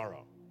of Gadara.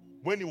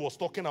 When he was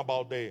talking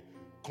about the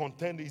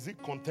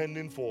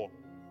contending for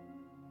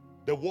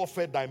the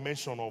warfare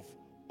dimension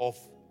of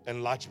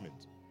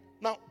enlargement.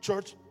 Now,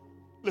 church,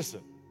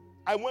 listen.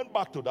 I went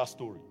back to that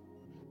story.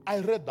 I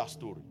read that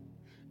story.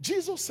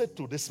 Jesus said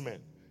to this man,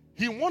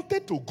 he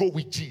wanted to go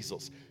with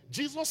Jesus.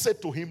 Jesus said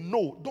to him,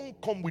 no,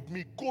 don't come with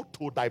me. Go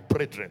to thy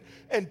brethren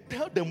and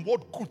tell them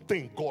what good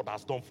thing God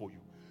has done for you.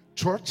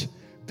 Church,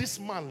 this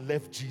man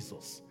left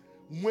Jesus,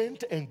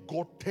 went and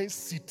got 10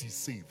 cities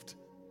saved.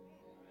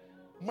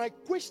 My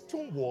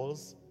question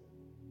was,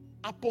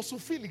 Apostle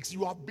Felix,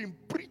 you have been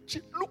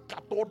preaching. Look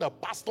at all the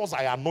pastors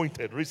I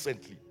anointed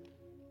recently.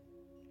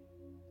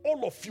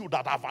 All of you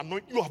that have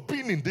anointed, you have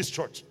been in this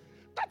church.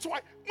 That's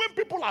why when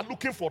people are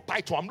looking for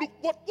title, I'm look.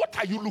 What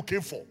are you looking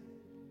for?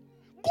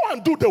 Go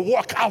and do the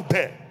work out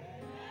there.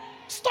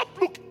 Stop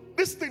looking.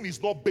 This thing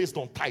is not based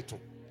on title.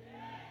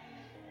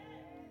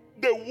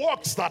 The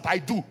works that I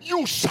do,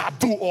 you shall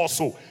do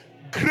also.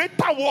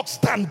 Greater works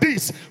than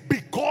this,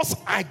 because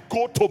I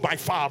go to my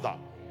Father.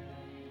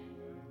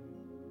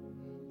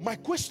 My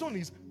question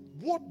is,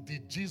 what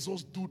did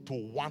Jesus do to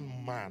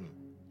one man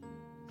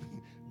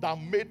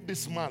that made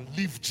this man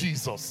leave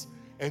Jesus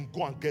and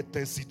go and get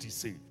 10 cities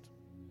saved?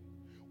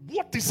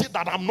 What is it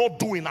that I'm not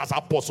doing as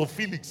Apostle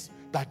Felix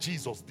that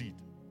Jesus did?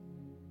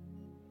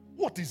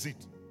 What is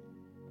it?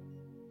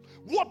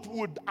 What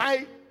would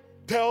I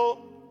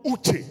tell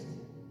Uche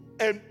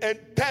and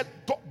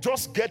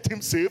just get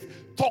him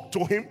saved, talk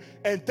to him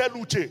and tell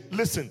Uche,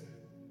 listen,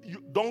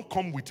 you don't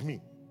come with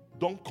me.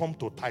 Don't come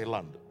to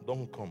Thailand.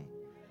 Don't come.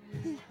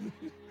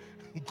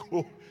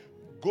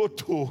 Go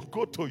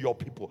to your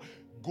people.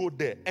 Go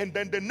there. And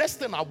then the next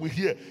thing I will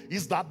hear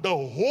is that the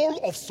whole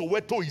of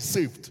Soweto is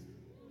saved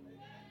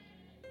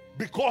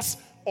because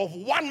of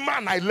one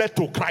man I led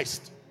to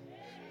Christ.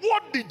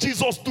 What did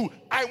Jesus do?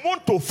 I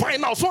want to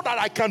find out so that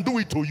I can do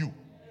it to you.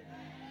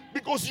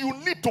 Because you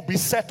need to be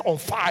set on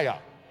fire.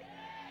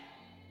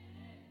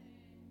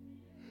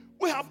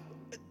 We have,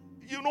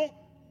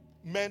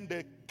 man,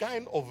 the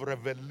kind of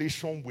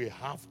revelation we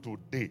have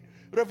today.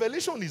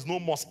 Revelation is no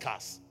more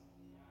scarce.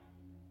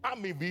 I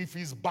mean, if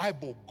it's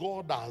Bible,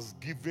 God has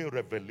given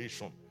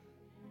revelation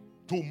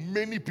to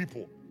many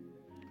people.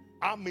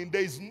 I mean,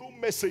 there is no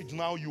message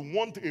now. You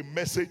want a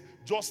message,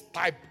 just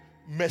type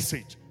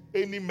message.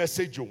 Any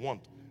message you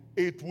want.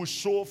 It will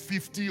show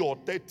 50 or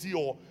 30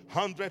 or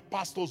 100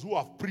 pastors who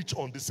have preached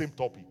on the same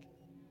topic.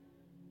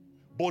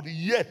 But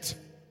yet,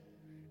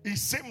 it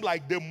seems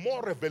like the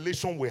more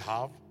revelation we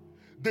have,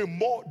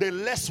 the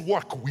less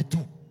work we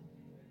do.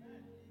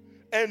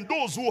 And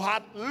those who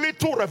had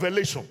little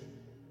revelation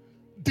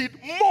did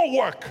more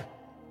work.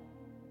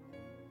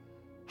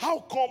 How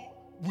come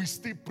we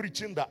still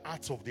preaching the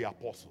Acts of the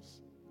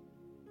Apostles?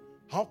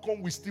 How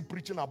come we still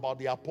preaching about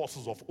the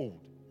apostles of old?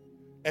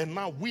 And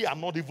now we are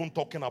not even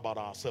talking about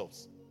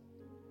ourselves.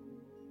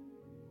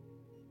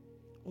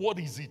 What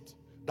is it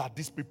that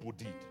these people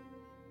did?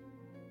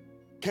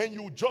 Can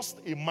you just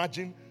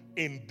imagine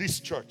in this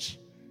church,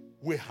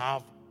 we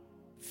have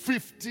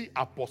 50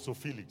 Apostle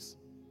Felix.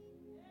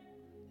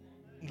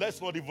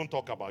 Let's not even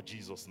talk about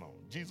Jesus now.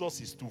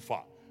 Jesus is too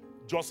far.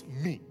 Just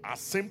me, as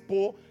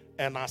simple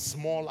and as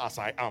small as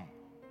I am.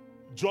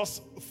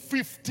 just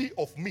 50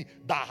 of me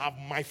that have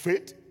my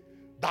faith,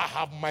 that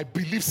have my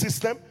belief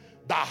system,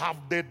 that have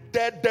the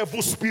dead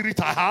devil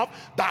spirit I have,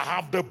 that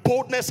have the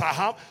boldness I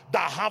have,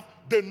 that have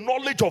the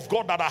knowledge of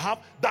God that I have,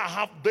 that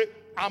have the,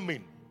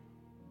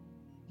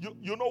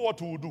 You know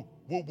what we will do?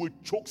 We will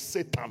choke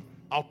Satan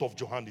out of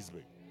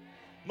Johannesburg.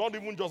 Not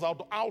even just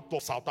out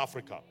of South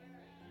Africa.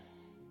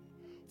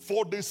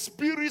 For the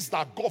spirits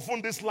that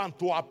govern this land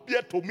to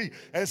appear to me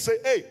and say,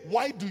 hey,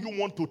 why do you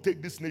want to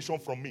take this nation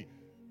from me?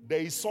 There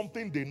is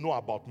something they know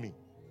about me.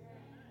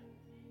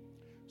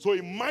 So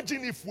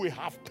imagine if we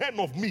have 10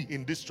 of me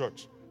in this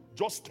church.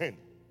 Just 10.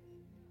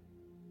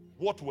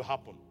 What will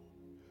happen?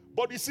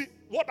 But you see,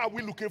 what are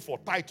we looking for?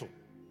 Title.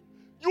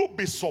 You'll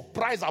be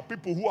surprised at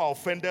people who are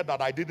offended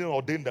that I didn't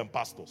ordain them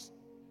pastors.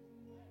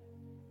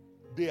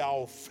 They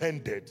are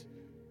offended.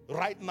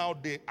 Right now,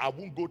 I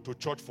won't go to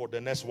church for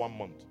the next 1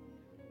 month.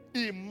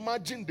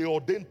 Imagine they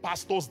ordained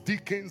pastors,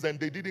 deacons, and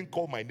they didn't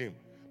call my name.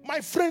 My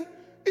friend,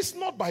 it's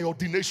not by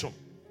ordination.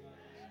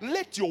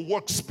 Let your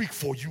work speak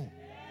for you.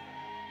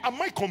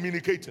 Am I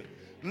communicating?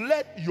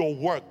 Let your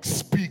work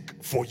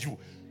speak for you.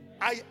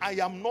 I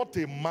am not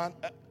a man.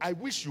 I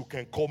wish you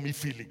can call me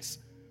Felix.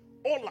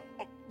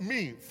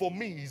 For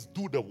me is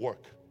do the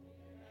work.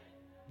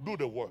 Do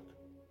the work.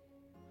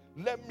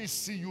 Let me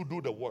see you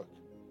do the work.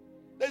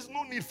 There's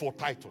no need for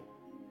title.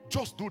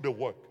 Just do the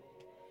work.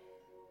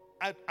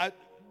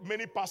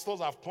 Many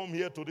pastors have come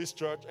here to this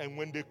church, and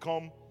when they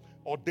come,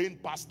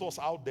 ordained pastors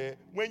out there,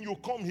 when you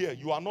come here,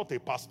 you are not a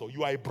pastor,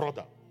 you are a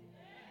brother.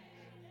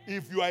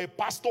 If you are a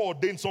pastor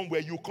ordained somewhere,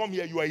 you come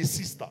here, you are a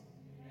sister.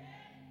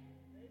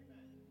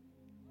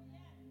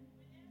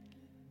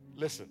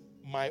 Listen,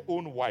 my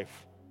own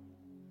wife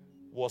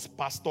was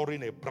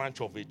pastoring a branch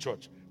of a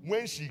church.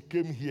 When she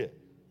came here,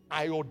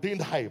 I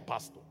ordained her a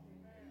pastor.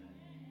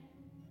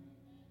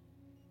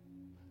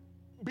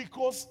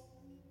 Because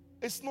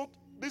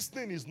this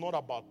thing is not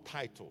about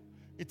title.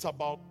 It's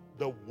about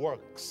the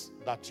works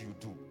that you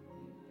do.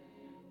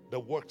 The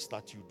works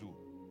that you do.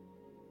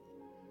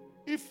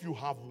 If you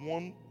have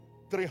won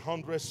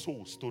 300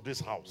 souls to this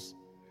house,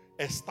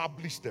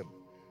 establish them.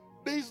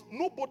 There is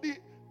nobody.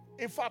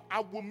 In fact,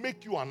 I will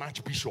make you an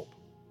archbishop.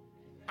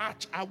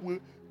 I will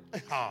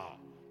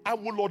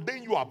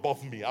ordain you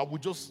above me. I will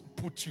just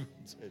put you.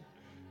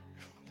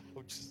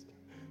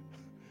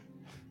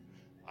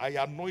 I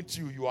anoint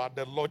you. You are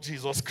the Lord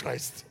Jesus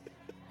Christ.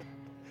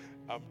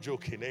 I'm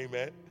joking,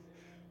 amen.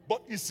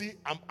 But you see,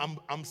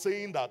 I'm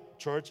saying that,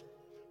 church,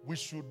 we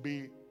should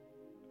be.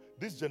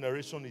 This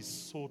generation is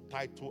so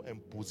title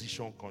and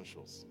position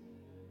conscious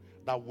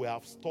that we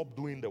have stopped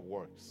doing the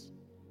works.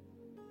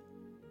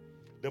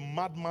 The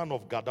madman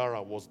of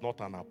Gadara was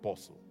not an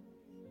apostle.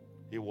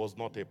 He was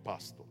not a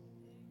pastor.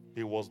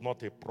 He was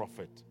not a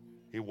prophet.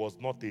 He was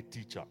not a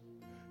teacher.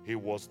 He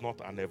was not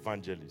an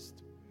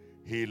evangelist.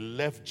 He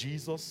left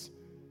Jesus.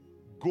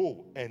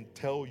 Go and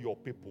tell your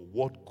people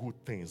what good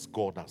things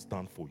God has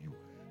done for you.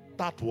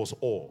 That was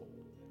all.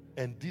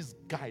 And this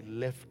guy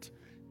left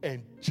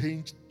and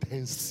changed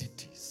 10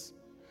 cities.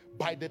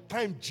 By the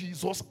time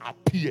Jesus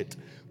appeared,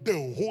 the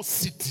whole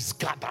cities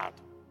gathered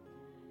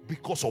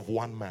because of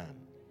one man.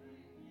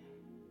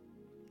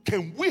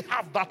 Can we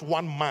have that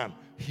one man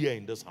here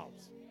in this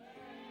house?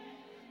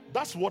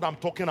 That's what I'm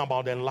talking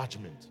about,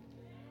 enlargement.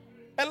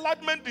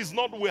 Enlargement is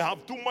not we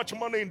have too much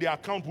money in the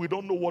account, we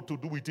don't know what to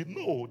do with it.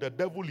 No, the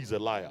devil is a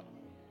liar.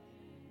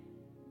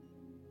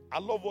 I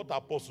love what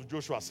Apostle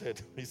Joshua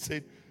said. He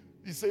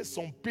said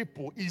some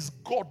people, it's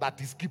God that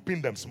is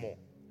keeping them small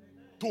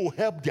to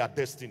help their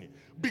destiny.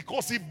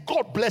 Because if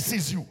God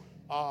blesses you,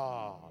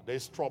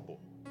 there's trouble.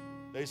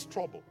 There's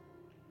trouble.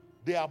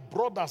 They are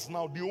brothers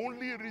now. The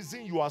only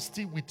reason you are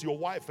still with your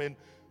wife and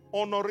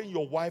honoring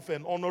your wife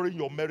and honoring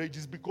your marriage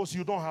is because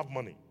you don't have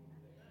money.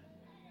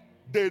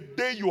 The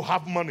day you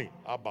have money,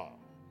 Abba,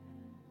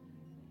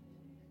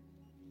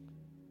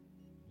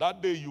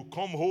 that day you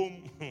come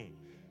home,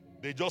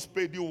 they just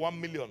paid you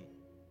 1 million.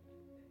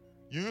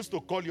 You used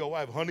to call your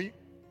wife, honey,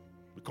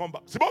 we come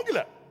back.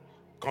 Sibongile,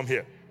 come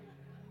here.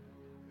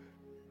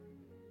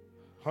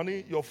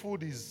 Honey, your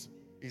food is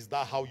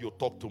that how you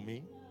talk to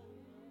me?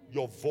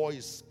 Your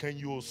voice,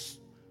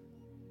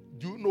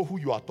 do you know who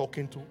you are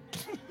talking to?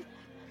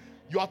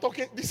 You are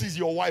talking, this is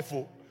your wife.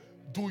 Oh.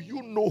 Do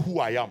you know who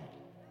I am?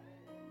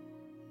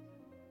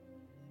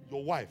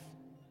 Your wife.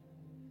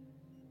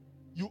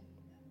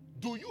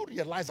 Do you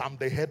realize I'm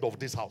the head of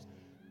this house?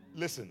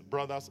 Listen,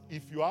 brothers,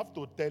 if you have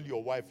to tell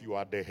your wife you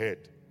are the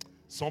head,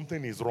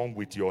 something is wrong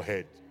with your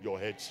head, your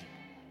headship.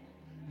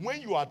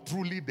 When you are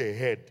truly the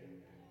head,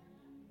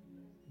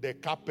 the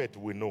carpet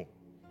will know.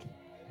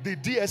 The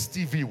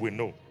DSTV will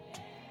know.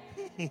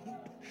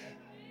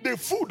 The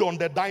food on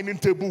the dining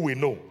table will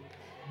know.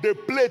 The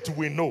plate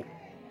will know.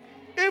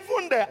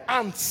 Even the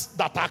ants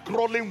that are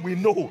crawling will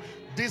know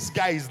this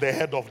guy is the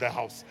head of the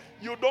house.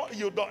 You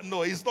don't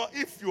know. It's not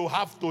if you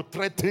have to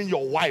threaten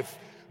your wife.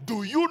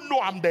 Do you know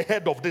I'm the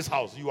head of this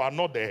house? You are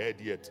not the head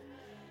yet.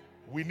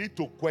 We need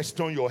to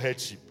question your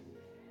headship.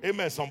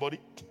 Amen, somebody?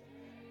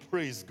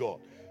 Praise God.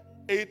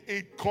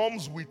 It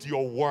comes with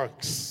your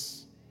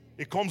works.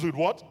 It comes with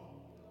what?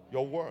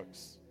 Your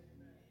works.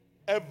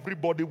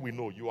 Everybody we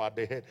know you are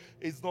the head.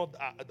 It's not,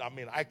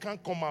 I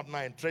can't come out now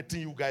and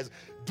threaten you guys.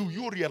 Do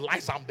you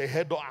realize I'm the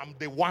head or I'm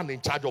the one in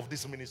charge of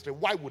this ministry?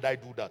 Why would I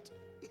do that?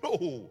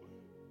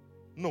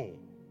 No.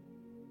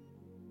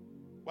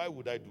 Why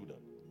would I do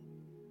that?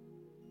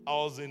 I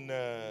was in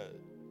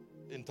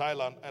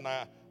Thailand, and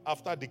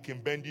after the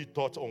Kimbendi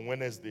taught on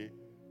Wednesday,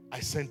 I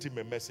sent him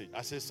a message.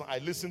 I said, I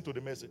listened to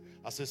the message.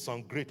 I said,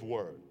 son, great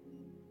word.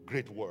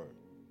 Great word.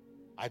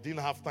 I didn't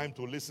have time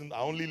to listen. I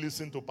only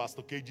listened to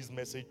Pastor KG's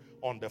message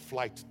on the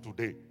flight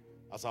today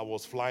as I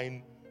was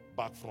flying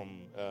back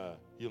from,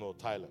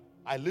 Thailand.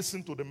 I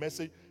listened to the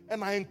message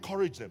and I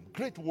encouraged them.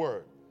 Great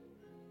word.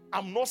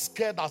 I'm not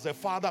scared as a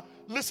father.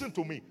 Listen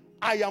to me.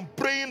 I am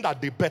praying that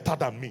they're better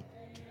than me.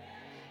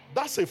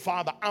 That's a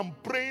father. I'm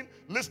praying.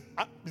 Listen,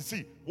 you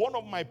see, one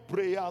of my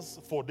prayers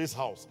for this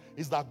house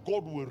is that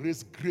God will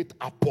raise great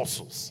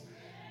apostles,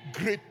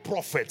 great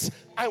prophets.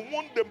 I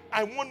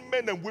want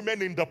men and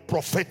women in the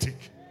prophetic.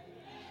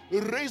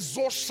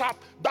 Razor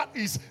sharp, that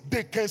is,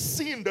 they can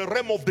see in the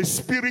realm of the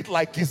spirit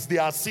like they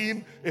are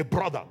seeing a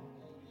brother.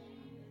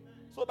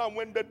 So that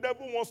when the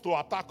devil wants to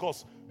attack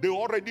us, they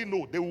already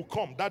know. They will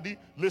come. Daddy,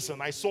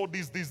 listen, I saw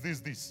this.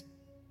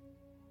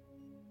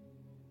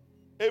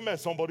 Amen,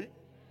 somebody?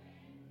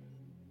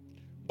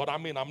 But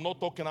I'm not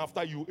talking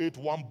after you ate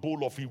one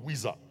bowl of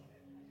Iwiza.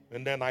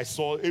 And then I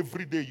saw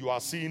every day you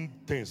are seeing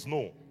things.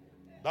 No.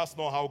 That's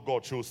not how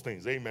God shows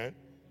things. Amen.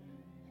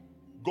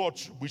 God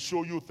will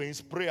show you things.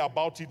 Pray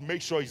about it.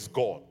 Make sure it's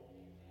God.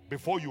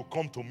 Before you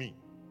come to me.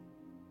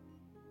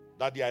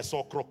 Daddy, I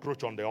saw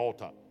cockroach on the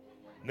altar.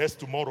 Next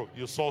tomorrow,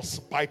 you saw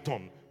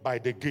python by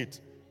the gate.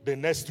 The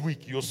next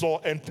week, you saw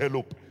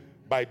antelope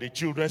by the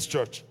children's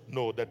church.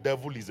 No, the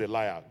devil is a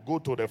liar. Go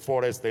to the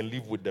forest and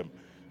live with them.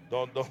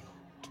 Don't.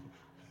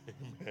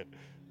 Amen.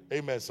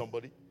 Amen,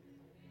 somebody.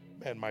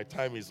 Man, my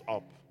time is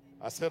up.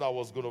 I said I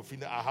was going to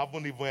finish. I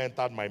haven't even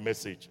entered my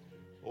message.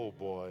 Oh,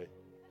 boy.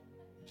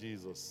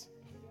 Jesus.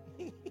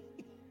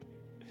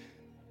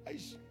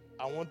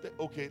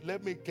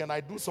 Can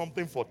I do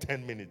something for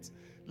 10 minutes?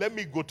 Let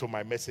me go to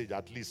my message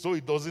at least so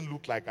it doesn't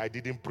look like I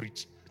didn't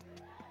preach.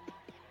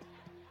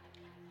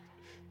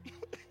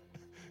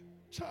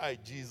 Child,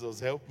 Jesus,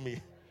 help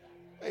me.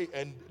 Hey,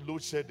 and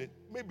load shedding.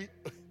 Maybe.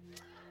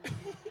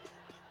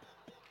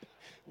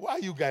 Why are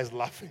you guys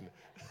laughing?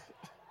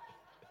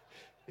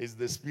 It's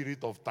the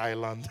spirit of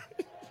Thailand.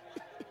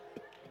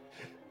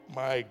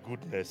 My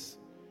goodness.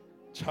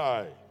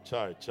 Chai.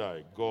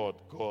 God,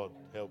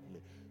 help me.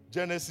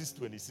 Genesis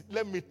 26.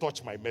 Let me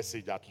touch my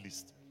message at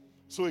least.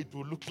 So it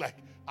will look like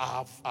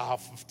I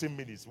have 15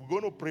 minutes. We're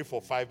going to pray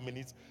for 5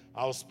 minutes.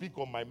 I'll speak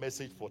on my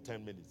message for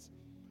 10 minutes.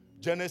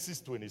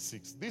 Genesis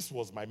 26. This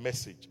was my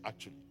message,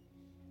 actually.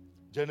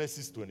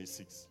 Genesis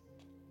 26.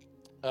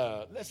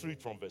 Let's read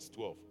from verse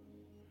 12.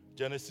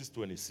 Genesis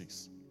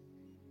 26.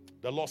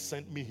 The Lord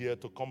sent me here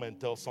to come and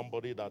tell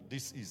somebody that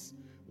this is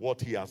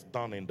what he has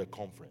done in the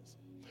conference.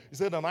 He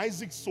said, and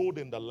Isaac sowed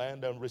in the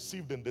land and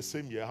received in the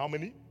same year, how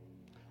many?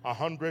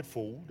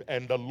 100-fold.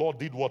 And the Lord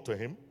did what to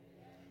him?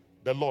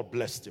 The Lord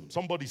blessed him.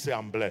 Somebody say,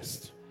 I'm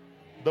blessed.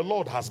 The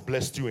Lord has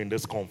blessed you in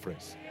this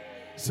conference.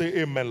 Say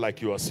amen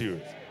like you are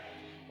serious.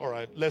 All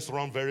right, let's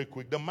run very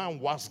quick. The man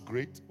was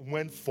great,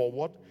 went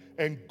forward,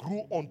 and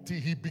grew until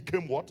he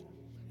became what?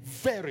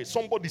 Very.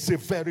 Somebody say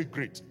very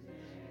great.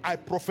 I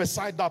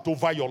prophesy that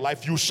over your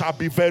life. You shall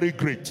be very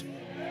great.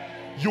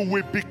 You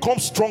will become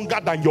stronger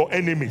than your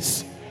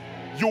enemies.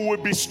 You will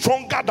be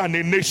stronger than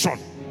a nation.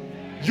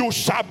 You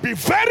shall be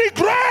very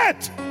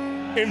great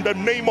in the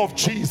name of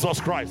Jesus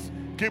Christ.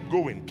 Keep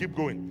going, keep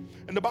going.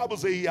 And the Bible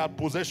says he had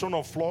possession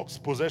of flocks,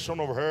 possession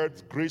of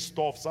herds, great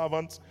store of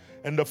servants,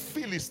 and the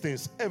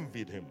Philistines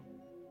envied him.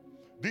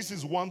 This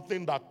is one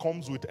thing that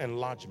comes with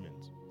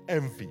enlargement.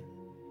 Envy.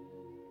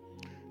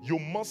 You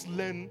must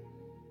learn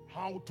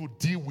how to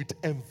deal with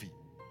envy.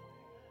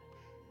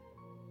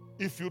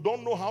 If you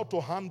don't know how to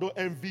handle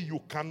envy, you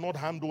cannot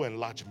handle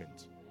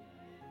enlargement.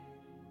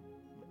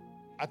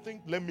 I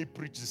think, let me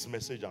preach this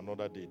message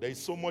another day. There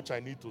is so much I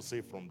need to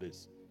say from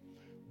this.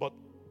 But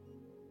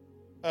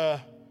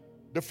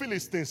the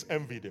Philistines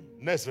envied him.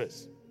 Next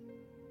verse.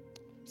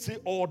 See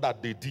all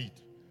that they did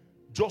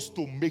just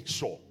to make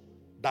sure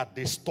that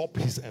they stop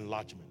his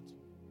enlargement.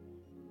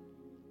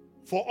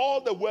 For all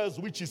the wells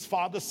which his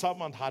father's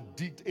servant had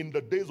digged in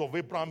the days of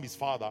Abraham his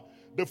father,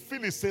 the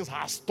Philistines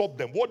had stopped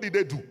them. What did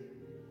they do?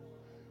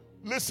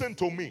 Listen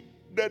to me.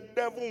 The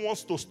devil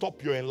wants to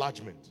stop your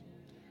enlargement.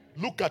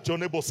 Look at your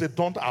neighbor, say,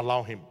 don't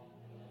allow him.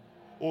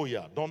 Oh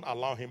yeah, don't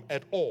allow him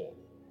at all.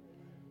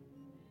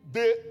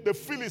 The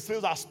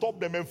Philistines have stopped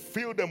them and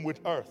filled them with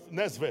earth.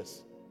 Next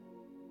verse.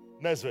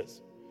 Next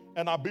verse.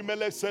 And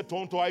Abimelech said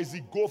unto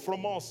Isaac, go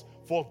from us,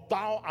 for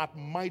thou art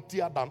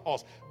mightier than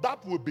us.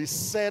 That will be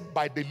said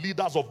by the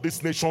leaders of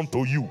this nation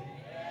to you.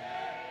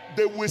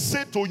 They will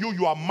say to you,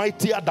 you are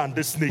mightier than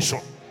this nation.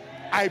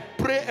 I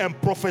pray and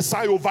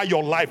prophesy over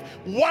your life.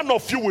 One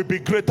of you will be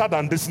greater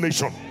than this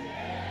nation.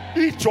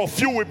 Each of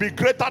you will be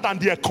greater than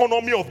the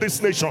economy of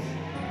this nation.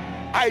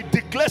 I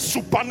declare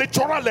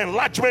supernatural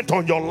enlargement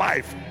on your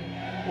life.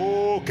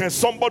 Oh, can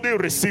somebody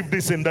receive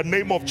this in the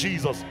name of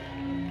Jesus?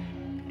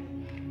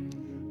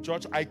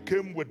 Church, I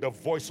came with the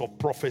voice of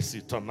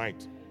prophecy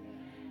tonight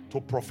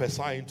to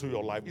prophesy into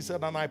your life. He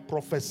said, and I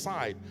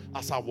prophesied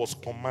as I was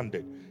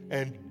commanded,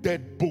 and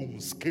dead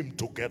bones came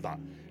together,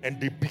 and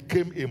they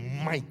became a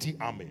mighty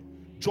army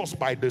just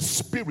by the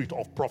spirit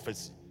of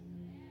prophecy.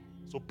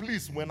 So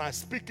please, when I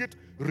speak it,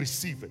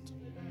 receive it.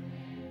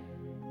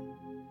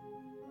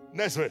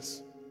 Next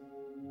verse.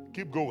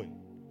 Keep going.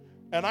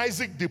 And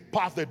Isaac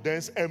departed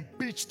thence and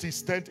pitched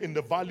his tent in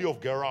the valley of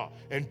Gerar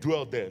and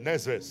dwelt there.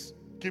 Next verse.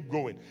 Keep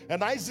going.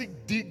 And Isaac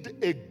did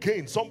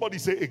again. Somebody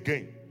say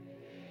again.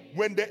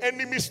 When the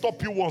enemy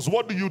stop you once,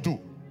 what do?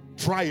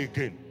 Try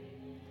again.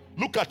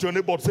 Look at your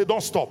neighbor and say,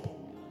 don't stop.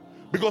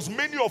 Because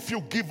many of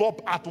you give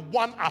up at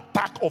one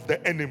attack of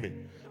the enemy.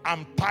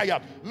 I'm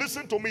tired.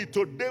 Listen to me.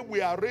 Today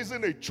we are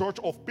raising a church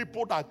of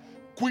people that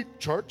quit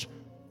church,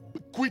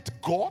 quit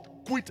God,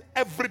 quit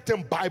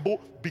everything Bible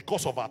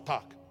because of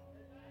attack.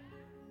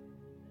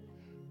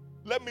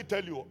 Let me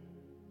tell you,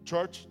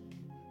 church,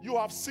 you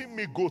have seen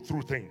me go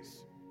through things.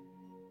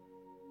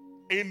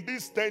 In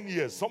these 10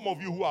 years, some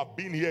of you who have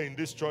been here in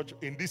this church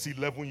in these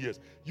 11 years,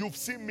 you've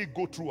seen me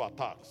go through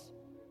attacks.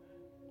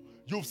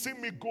 You've seen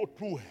me go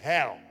through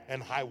hell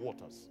and high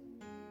waters.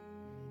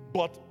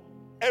 But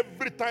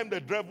every time the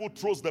devil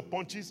throws the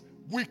punches,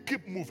 we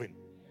keep moving.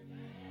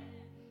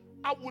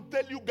 I will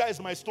tell you guys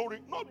my story,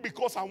 not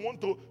because I want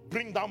to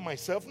bring down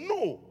myself.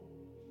 No.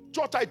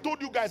 Church, I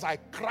told you guys I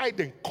cried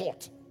in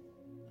court.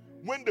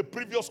 When the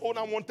previous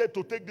owner wanted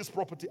to take this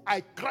property, I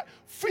cried.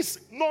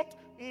 Fist, not,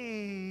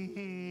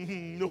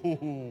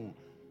 no.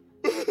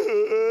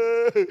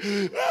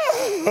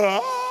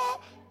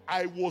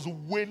 I was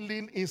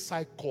wailing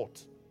inside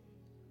court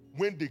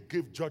when they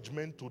gave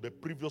judgment to the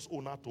previous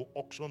owner to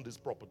auction this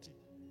property.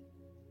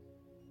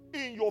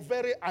 In your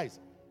very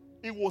eyes,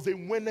 it was a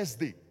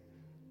Wednesday.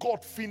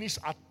 Court finished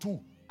at 2.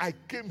 I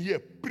came here,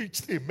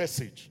 preached a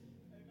message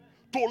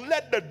to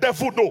let the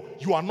devil know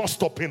you are not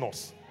stopping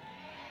us.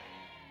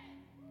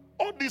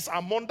 All this,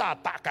 I'm under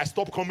attack. I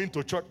stopped coming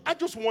to church. I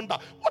just wonder,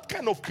 what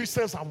kind of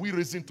Christians are we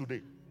raising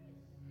today?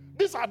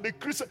 These are the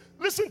Christians.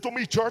 Listen to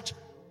me, church.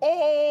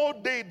 All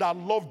they that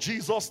love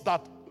Jesus,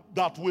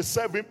 that will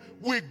serve him,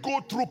 will go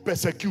through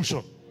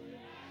persecution.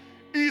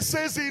 He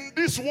says, in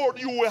this world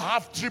you will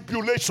have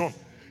tribulation.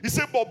 He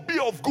said, but be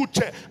of good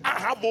cheer. I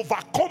have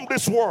overcome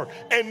this world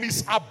and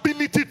its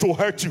ability to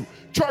hurt you.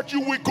 Church,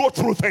 you will go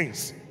through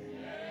things.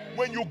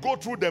 When you go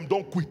through them,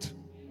 don't quit.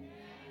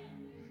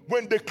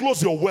 When they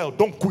close your well,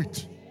 don't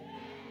quit.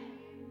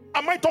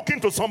 Am I talking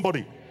to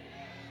somebody?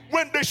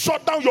 When they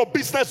shut down your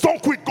business,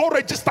 don't quit. Go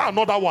register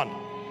another one.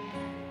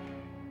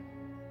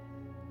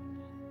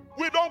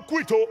 We don't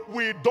quit. Oh,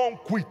 we don't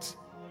quit.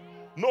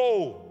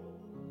 No.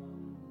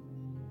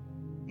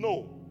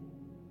 No.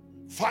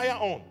 Fire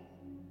on.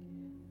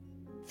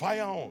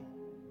 Fire on.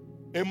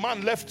 A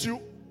man left you,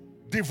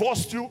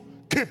 divorced you,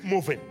 keep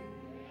moving.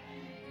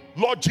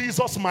 Lord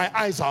Jesus, my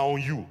eyes are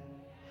on you.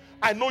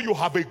 I know you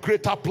have a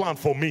greater plan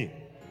for me.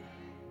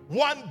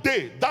 One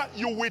day that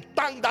you will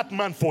thank that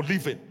man for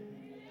living.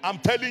 I'm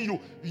telling you,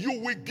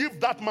 you will give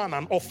that man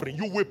an offering.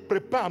 You will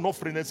prepare an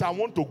offering and say, I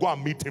want to go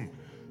and meet him.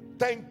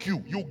 Thank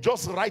you. You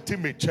just write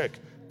him a check.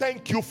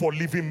 Thank you for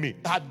leaving me.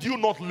 Had you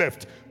not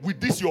left with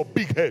this your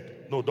big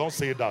head. No, don't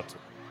say that.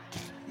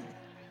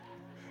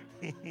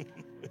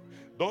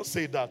 Don't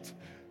say that.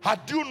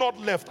 Had you not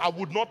left, I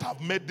would not have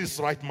met this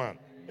right man.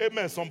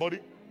 Amen, somebody.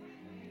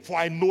 For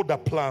I know the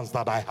plans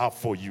that I have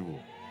for you,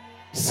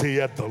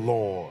 saith the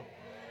Lord.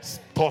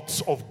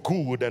 Thoughts of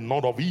good and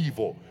not of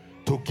evil,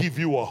 to give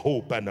you a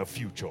hope and a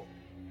future.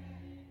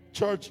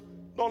 Church,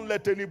 don't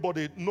let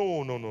anybody,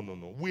 no.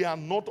 We are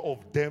not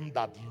of them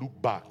that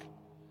look back.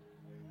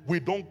 We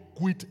don't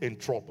quit in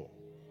trouble.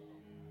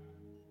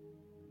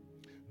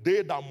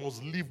 They that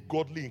must live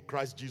godly in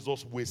Christ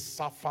Jesus will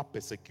suffer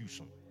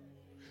persecution.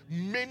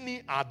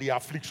 Many are the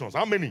afflictions.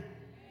 How many?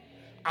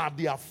 Are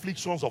the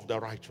afflictions of the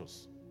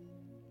righteous.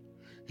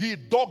 He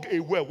dug a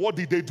well. What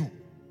did they do?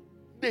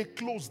 They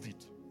closed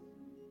it.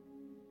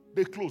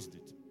 They closed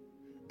it.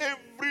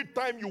 Every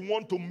time you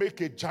want to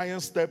make a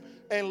giant step,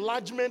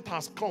 enlargement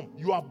has come.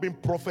 You have been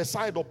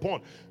prophesied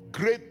upon.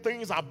 Great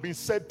things have been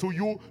said to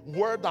you.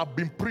 Word have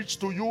been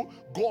preached to you.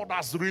 God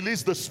has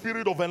released the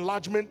spirit of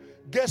enlargement.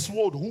 Guess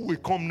what? Who will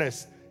come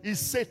next? Is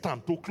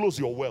Satan to close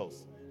your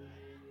wells.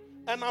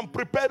 And I'm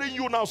preparing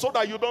you now so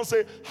that you don't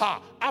say,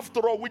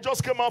 after all, we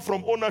just came out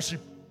from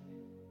ownership.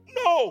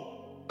 No.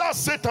 That's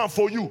Satan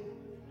for you.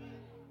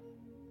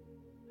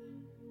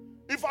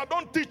 If I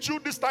don't teach you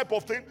this type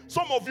of thing,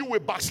 some of you will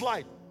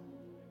backslide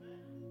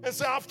and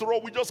say, after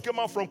all, we just came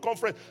out from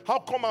conference. How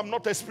come I'm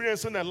not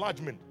experiencing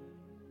enlargement?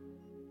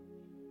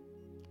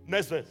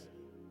 Next verse.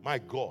 My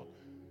God.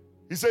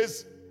 He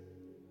says,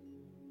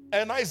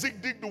 and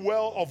Isaac digged the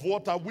well of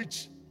water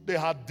which they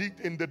had digged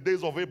in the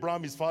days of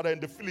Abraham his father,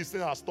 and the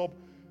Philistines had stopped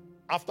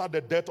after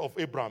the death of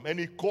Abraham. And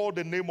he called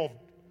the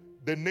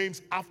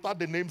names after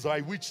the names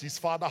by which his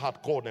father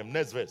had called them.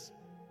 Next verse.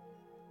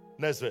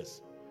 Next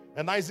verse.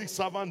 And Isaac's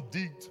servant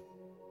digged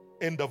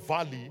in the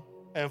valley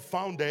and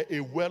found there a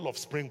well of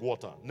spring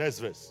water. Next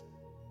verse.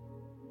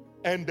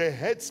 And the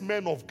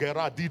headsmen of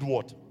Gerar did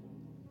what?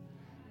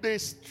 They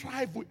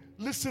strive with,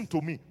 listen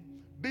to me.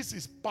 This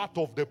is part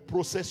of the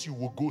process you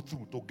will go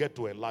through to get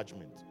to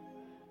enlargement.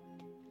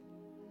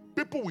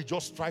 People will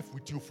just strive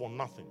with you for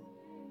nothing.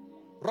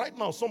 Right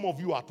now, some of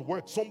you at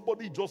work,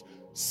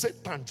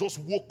 Satan just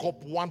woke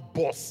up one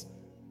boss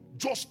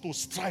just to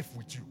strive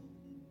with you.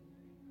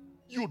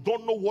 You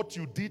don't know what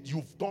you did.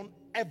 You've done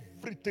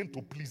everything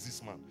to please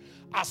this man.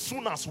 As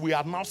soon as we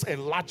announced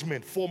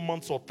enlargement 4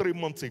 months or 3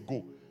 months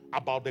ago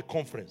about the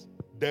conference,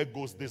 there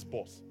goes this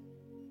boss.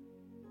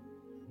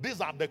 These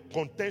are the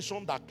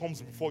contention that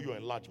comes before your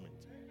enlargement.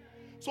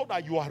 So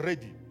that you are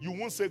ready. You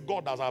won't say,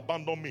 God has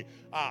abandoned me.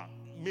 I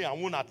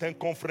won't attend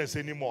conference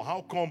anymore.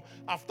 How come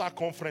after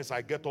conference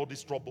I get all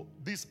this trouble?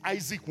 This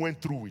Isaac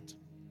went through it.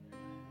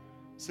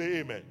 Say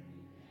amen.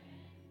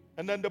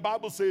 And then the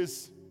Bible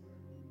says,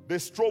 they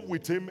strove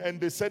with him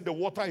and they said the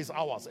water is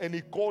ours. And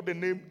he called the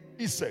name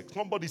Isaac.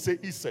 Somebody say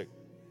Isaac.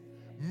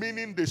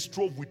 Meaning they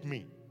strove with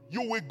me.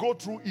 You will go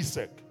through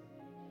Isaac.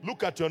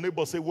 Look at your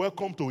neighbor, say,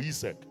 welcome to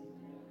Isaac.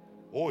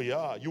 Oh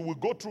yeah, you will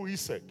go through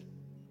Isaac.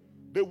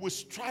 They will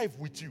strive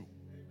with you.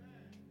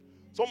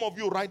 Some of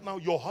you right now,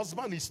 your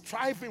husband is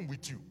striving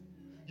with you.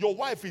 Your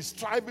wife is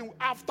striving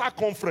after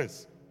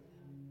conference.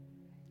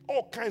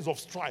 All kinds of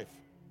strife.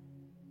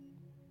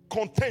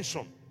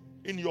 Contention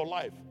in your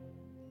life.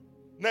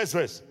 Next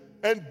verse.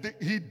 And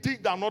he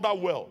digged another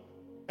well.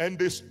 And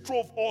they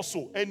strove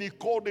also. And he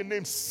called the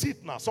name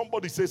Sitna.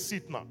 Somebody say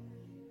Sitna.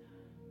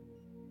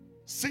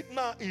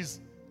 Sitna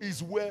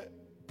is where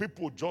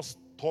people just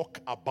talk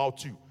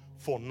about you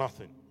for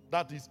nothing.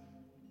 That is,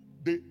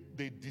 they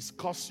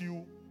discuss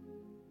you.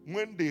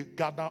 When they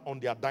gather on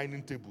their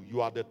dining table,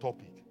 you are the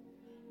topic.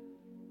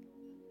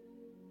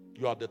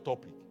 You are the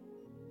topic.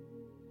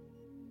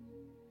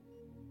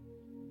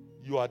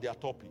 You are their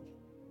topic.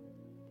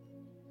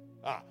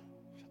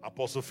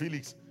 Apostle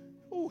Felix,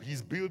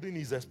 he's building,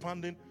 he's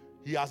expanding.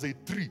 He has a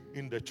tree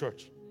in the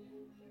church.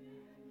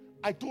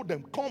 I told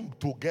them, come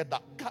together.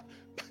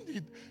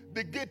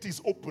 The gate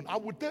is open. I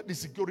will tell the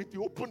security,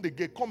 open the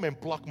gate, come and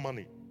pluck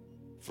money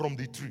from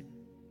the tree.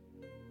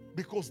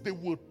 Because they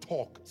will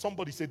talk.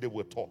 Somebody said they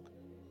will talk.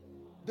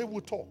 They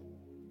will talk.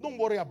 Don't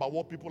worry about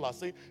what people are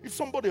saying. If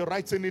somebody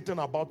writes anything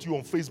about you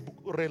on Facebook,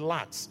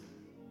 relax.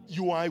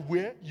 You are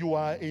where? You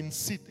are in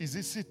Is it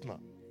Sitna?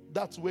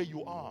 That's where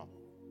you are.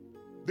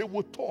 They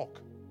will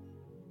talk.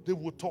 They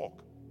will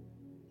talk.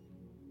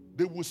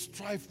 They will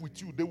strive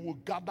with you. They will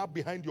gather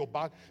behind your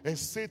back and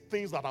say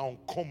things that are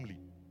uncomely.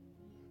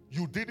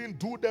 You didn't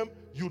do them.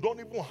 You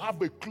don't even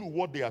have a clue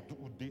what they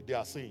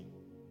are saying.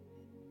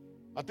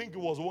 I think it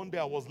was one day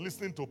I was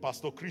listening to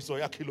Pastor Chris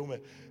Oyakilome,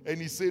 and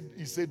he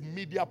said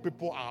media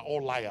people are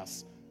all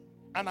liars.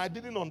 And I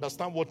didn't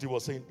understand what he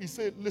was saying. He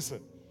said, listen,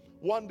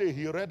 one day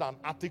he read an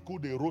article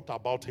they wrote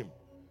about him.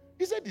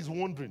 He said he's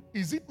wondering,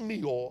 is it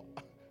me or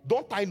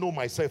don't I know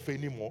myself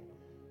anymore?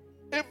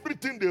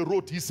 Everything they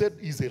wrote, he said,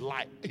 is a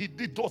lie.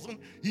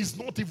 He's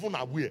not even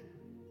aware.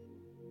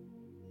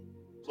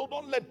 So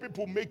don't let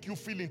people make you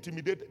feel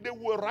intimidated. They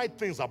will write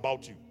things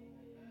about you.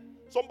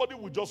 Somebody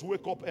will just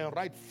wake up and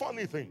write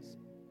funny things.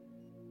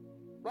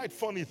 Write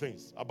funny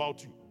things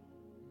about you.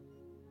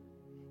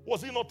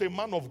 Was he not a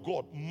man of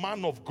God?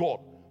 Man of God.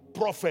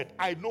 Prophet.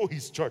 I know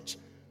his church.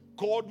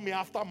 Called me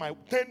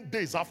 10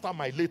 days after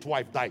my late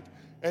wife died.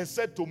 And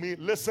said to me,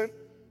 listen,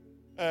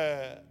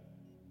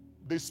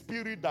 the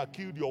spirit that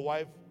killed your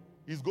wife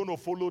is going to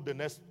follow the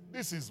next.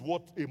 This is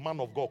what a man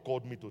of God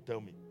called me to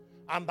tell me.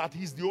 And that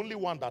he's the only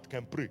one that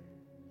can pray.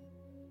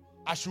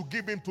 I should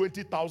give him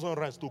 20,000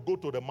 rands to go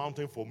to the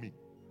mountain for me.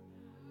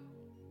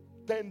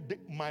 Then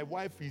my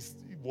wife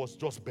was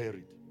just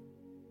buried.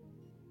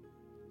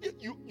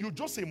 You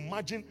just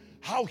imagine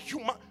how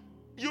human,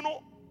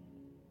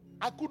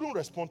 I couldn't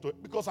respond to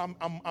it because I'm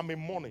in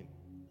mourning.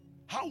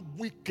 How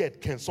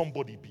wicked can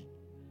somebody be?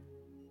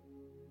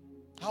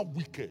 How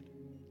wicked?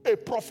 A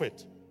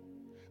prophet.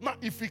 Now,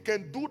 if he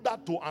can do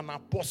that to an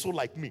apostle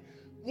like me,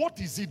 what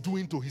is he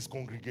doing to his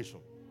congregation?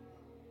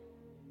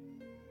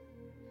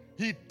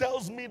 He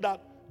tells me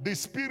that the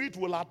spirit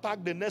will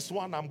attack the next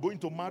one I'm going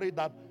to marry,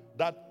 that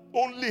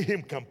only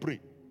him can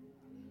pray.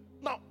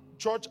 Now,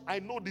 church, I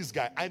know this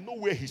guy. I know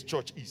where his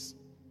church is.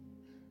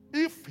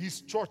 If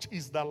his church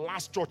is the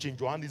last church in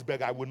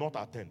Johannesburg, I will not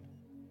attend.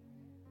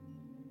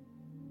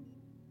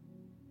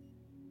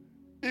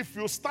 If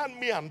you stand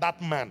me and that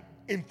man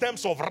in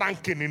terms of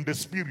ranking in the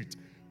spirit,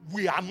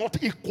 we are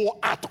not equal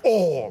at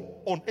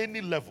all on any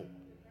level.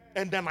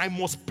 And then I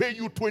must pay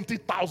you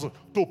 20,000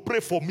 to pray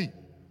for me.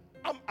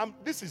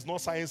 This is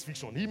not science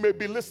fiction. He may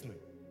be listening.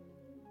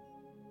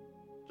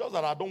 Just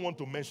that I don't want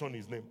to mention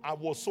his name. I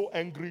was so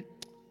angry.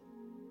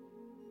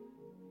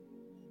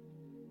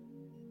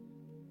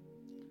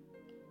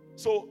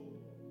 So,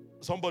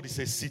 somebody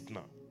says,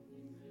 Sitna.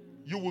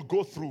 You will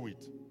go through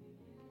it.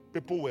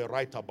 People will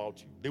write about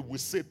you. They will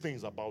say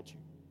things about you.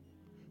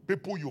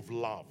 People you've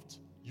loved,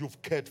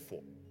 you've cared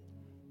for.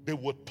 They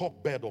will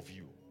talk bad of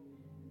you.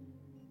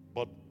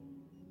 But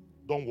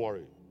don't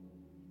worry.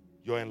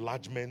 Your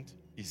enlargement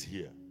is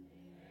here.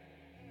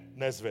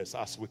 Next verse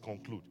as we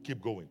conclude.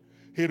 Keep going.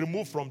 He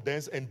removed from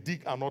thence and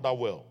dig another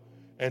well,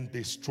 and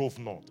they strove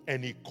not.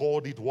 And he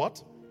called it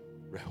what?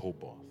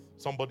 Rehoboth.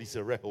 Somebody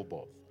say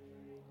Rehoboth.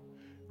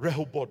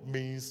 Rehoboth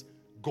means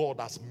God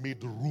has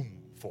made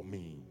room for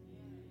me.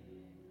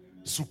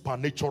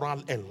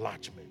 Supernatural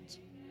enlargement.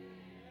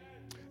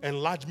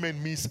 Enlargement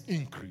means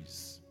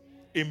increase.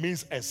 It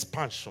means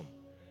expansion.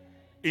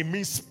 It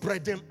means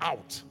spreading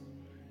out.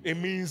 It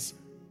means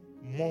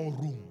more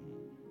room.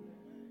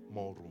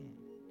 More room.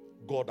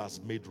 God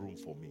has made room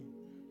for me.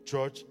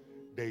 Church,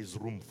 there is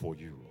room for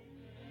you.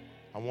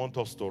 I want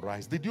us to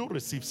rise. Did you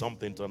receive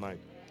something tonight?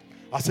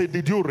 I said,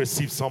 did you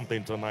receive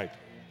something tonight?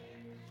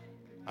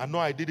 I know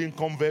I didn't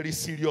come very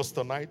serious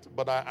tonight,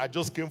 but I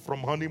just came from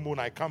honeymoon.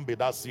 I can't be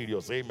that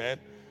serious. Amen.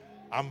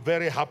 I'm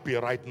very happy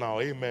right now.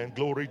 Amen.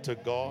 Glory to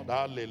God.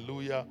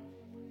 Hallelujah.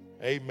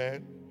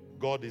 Amen.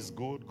 God is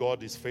good.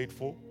 God is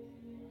faithful.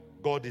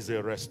 God is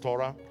a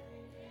restorer.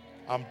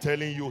 I'm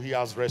telling you, he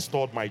has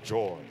restored my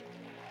joy.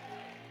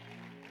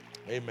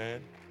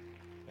 Amen.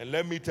 And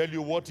let me tell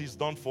you what he's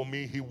done for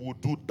me. He will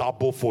do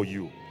double for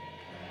you.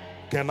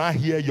 Can I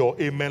hear your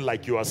amen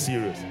like you are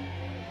serious?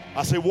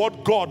 I say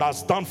what God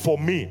has done for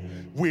me,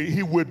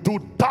 he will do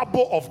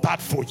double of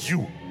that for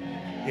you.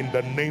 In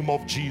the name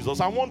of Jesus.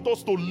 I want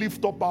us to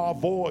lift up our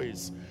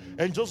voice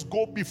and just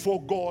go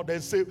before God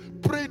and say,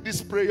 pray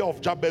this prayer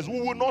of Jabez. We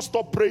will not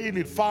stop praying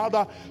it.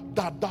 Father,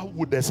 that thou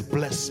wouldest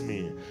bless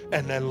me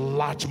and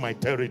enlarge my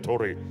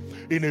territory.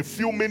 In a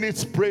few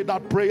minutes, pray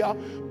that prayer.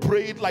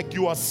 Pray it like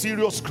you are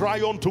serious.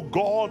 Cry unto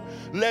God.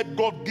 Let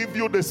God give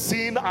you the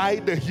seeing eye,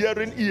 the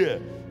hearing ear.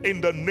 In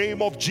the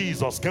name of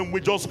Jesus, can we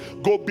just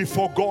go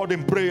before God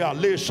in prayer?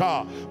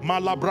 Lesha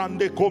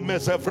malabrande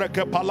komeze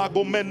freke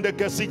palagomende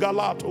ke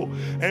sigalato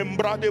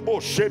embrade bo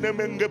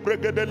shenemenge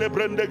bregedele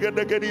brende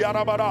gedegedi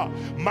arabara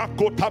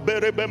makota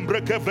bere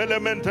bembreke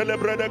velemente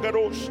lebrede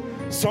gerosh.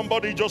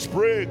 Somebody just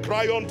pray,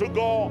 cry unto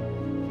God.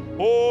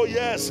 Oh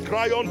yes,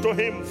 cry unto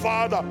him.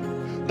 Father,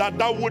 that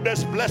thou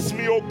wouldest bless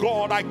me, oh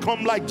God. I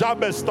come like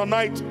Jabez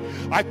tonight.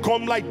 I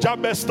come like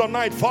Jabez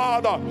tonight.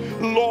 Father,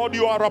 Lord,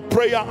 you are a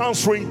prayer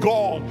answering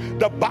God.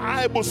 The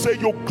Bible says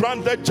you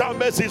granted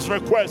Jabez his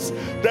request.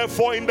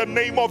 Therefore, in the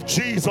name of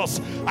Jesus,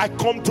 I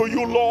come to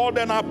you, Lord,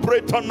 and I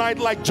pray tonight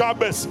like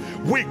Jabez.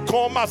 We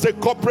come as a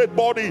corporate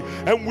body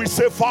and we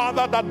say,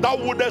 Father, that thou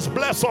wouldest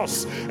bless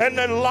us and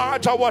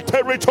enlarge our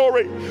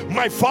territory.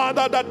 My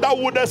Father, that thou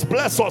wouldest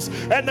bless us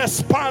and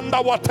expand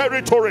our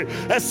territory.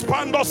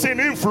 Expand us in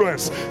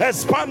influence.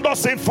 Expand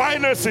us in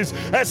finances.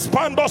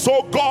 Expand us,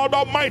 oh God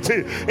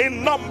Almighty,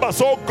 in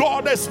numbers. Oh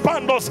God,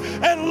 expand us.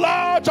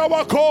 Enlarge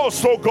our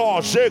coast, oh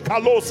God.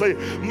 Shekalose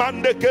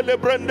mandekele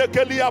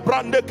brendekelia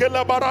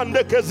brandekele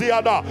barandeke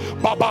ziada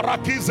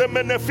babarakize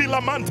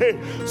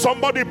menefilamante.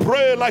 Somebody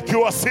pray like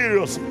you are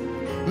serious.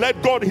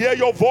 Let God hear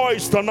your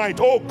voice tonight.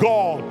 Oh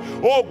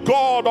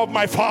God of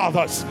my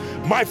fathers,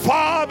 my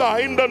Father,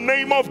 in the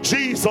name of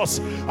Jesus,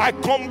 I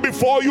come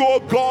before you, oh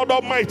God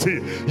Almighty,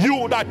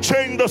 you that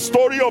changed the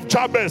story of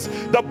Jabez.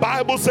 The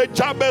Bible said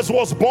Jabez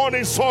was born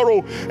in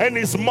sorrow and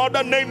his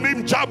mother named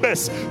him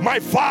Jabez, my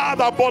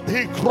Father, but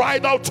he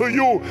cried out to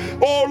you,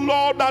 oh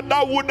Lord, that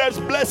thou wouldest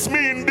bless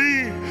me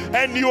indeed,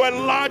 and you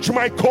enlarge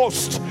my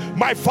coast.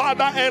 My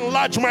Father,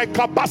 enlarge my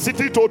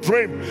capacity to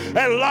dream.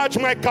 Enlarge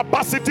my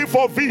capacity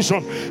for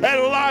vision.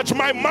 Enlarge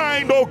my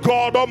mind, oh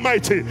God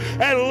Almighty.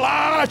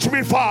 Enlarge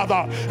me,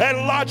 Father.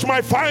 Enlarge my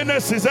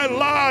finances.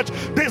 Enlarge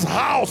this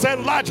house.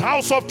 Enlarge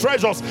House of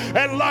Treasures.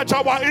 Enlarge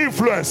our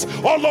influence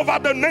all over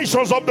the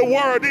nations of the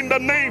world in the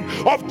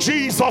name of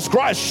Jesus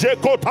Christ.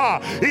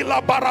 Shekota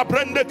ila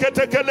barabrende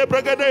ketekele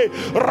bregede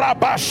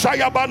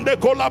rabashaya bande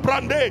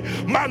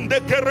kolabrande mande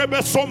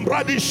kerebe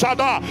sombradi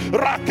shada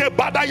rake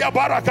badaya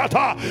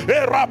barakata.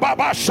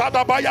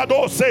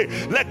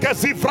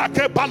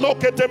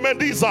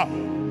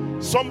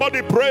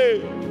 Somebody pray,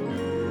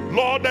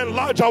 Lord,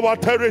 enlarge our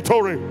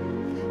territory.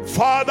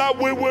 Father,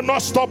 we will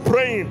not stop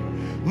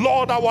praying.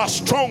 Lord, our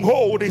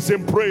stronghold is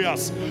in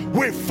prayers.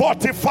 We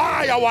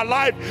fortify our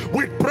life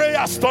with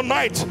prayers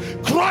tonight,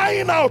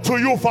 crying out to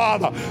you,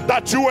 Father,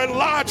 that you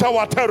enlarge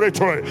our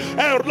territory.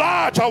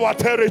 Enlarge our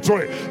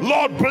territory.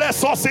 Lord,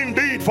 bless us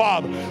indeed,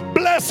 Father.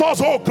 Bless us,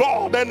 oh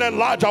God, and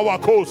enlarge our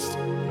coast.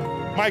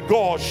 My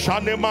God,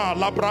 Shanema,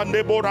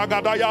 Labrande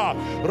Boragadaya,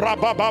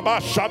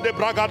 Rabababa, Shade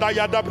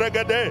Bragadaya da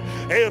Bregade,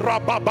 E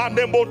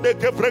Rababande Monde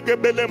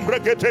Kefregebelem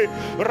Bregete,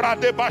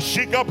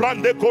 Radebashiga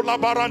Brande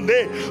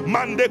Colabarande,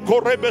 Mande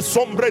Corebe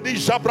Sombre di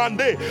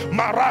Jabrande,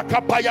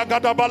 Maraca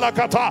Payagada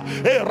Balakata,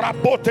 E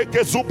Rabote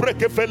Kezubre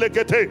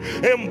Kefelekete,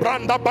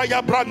 Embranda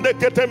Baya Brande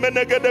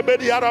Ketemenege de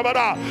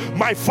Bediarabada.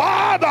 My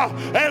Father,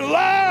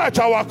 enlarge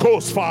our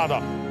coast,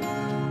 Father.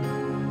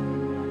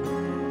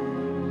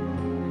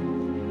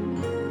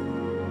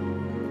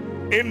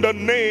 In the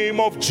name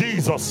of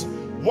Jesus.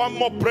 One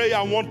more prayer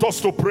I want us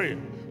to pray.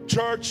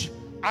 Church,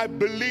 I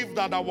believe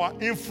that our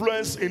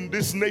influence in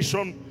this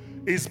nation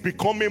is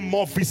becoming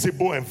more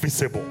visible and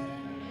visible.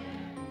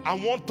 I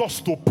want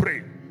us to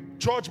pray.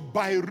 Church,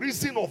 by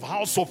reason of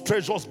House of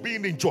Treasures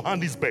being in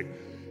Johannesburg,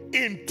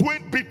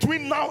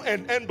 between now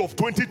and end of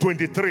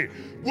 2023,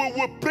 we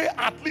will pray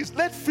at least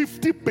let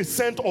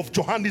 50% of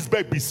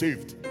Johannesburg be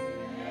saved.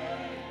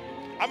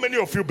 How many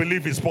of you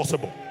believe it's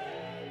possible?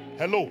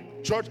 Hello,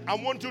 church, I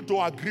want you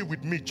to agree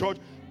with me, church.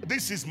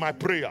 This is my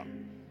prayer.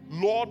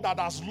 Lord, that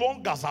as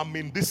long as I'm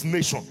in this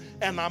nation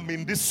and I'm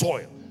in this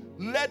soil,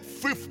 let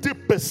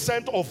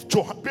 50% of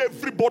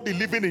everybody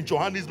living in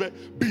Johannesburg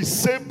be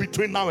saved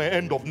between now and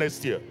end of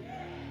next year.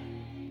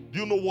 Do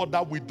you know what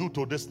that will do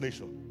to this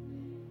nation?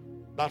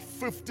 That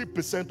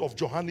 50% of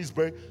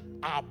Johannesburg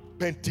are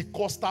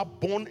Pentecostal,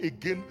 born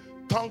again,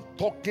 tongue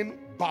talking,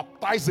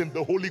 baptized in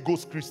the Holy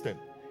Ghost Christian.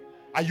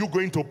 Are you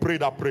going to pray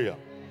that prayer?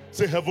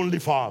 Say, Heavenly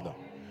Father,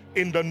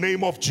 in the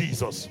name of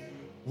Jesus,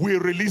 we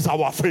release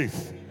our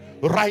faith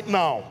right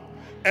now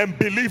and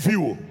believe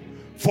you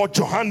for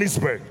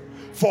Johannesburg,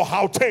 for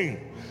Gauteng,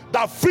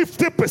 that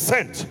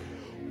 50%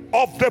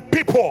 of the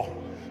people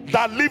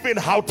that live in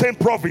Gauteng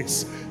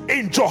province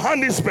in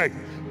Johannesburg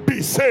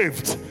be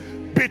saved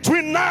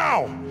between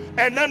now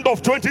and end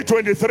of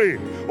 2023.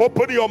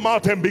 Open your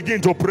mouth and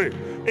begin to pray.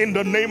 In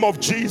the name of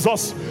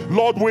Jesus,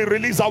 Lord, we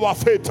release our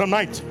faith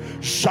tonight.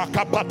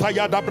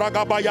 Shakapataya da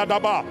braga baya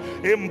daba,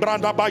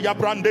 imbranda baya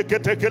brande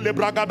ketekele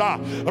bragada,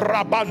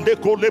 rabande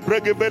kole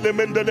brege vele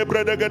mendele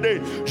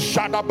bredegede,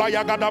 shada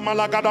baya gada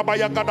malagada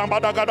baya gada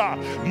madagada,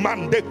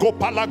 mande ko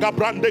palaga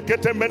brande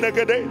kete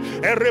menegede,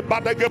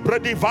 erebadege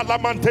bredi vala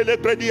mantele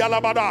bredi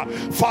alabada.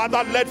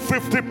 Father, let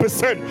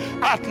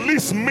 50%, at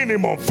least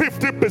minimum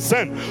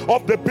 50%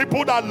 of the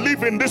people that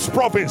live in this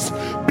province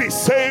be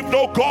saved,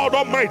 oh God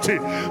Almighty.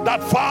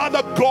 That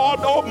Father God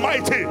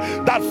Almighty,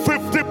 that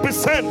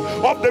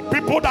 50% of the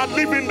people that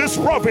live in this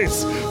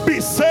province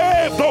be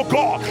saved, oh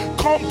God.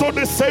 Come to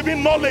the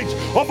saving knowledge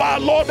of our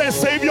Lord and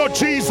Savior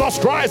Jesus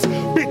Christ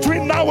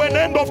between now and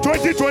end of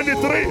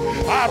 2023.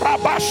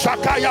 Araba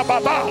shakaya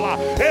badala,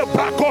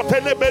 ebrakote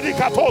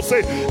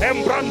leberikatose,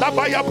 embranda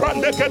baya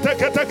brande kete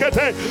kete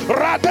kete,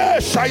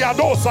 rade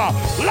shayadosa,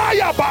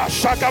 layaba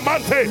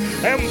shakamante,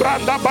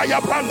 embranda baya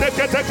brande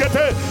kete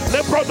kete,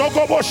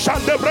 leprodogobo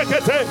shande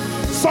brekete.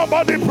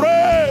 Somebody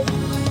pray.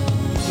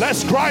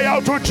 Let's cry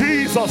out to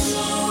Jesus.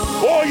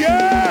 Oh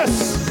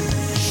yes.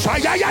 My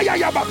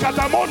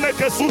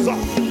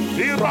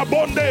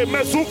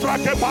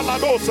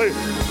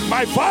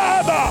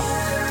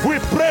Father, we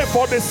pray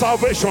for the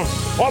salvation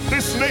of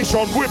this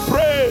nation. We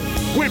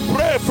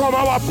pray from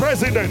our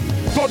president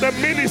to the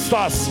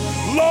ministers,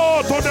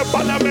 Lord, to the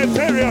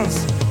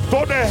parliamentarians,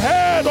 to the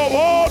head of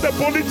all the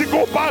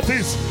political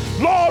parties.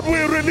 Lord, we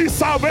release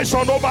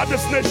salvation over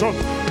this nation.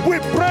 We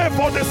pray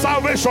for the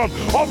salvation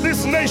of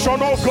this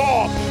nation, oh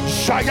God.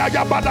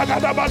 Shayaya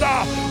badagada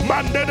bada,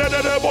 mandede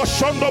de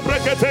boshondo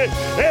brekete,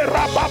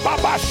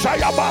 erababa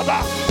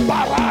shayabada,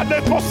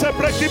 parade kose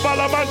breki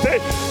balamante,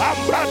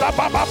 ambrada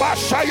baba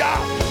shaya,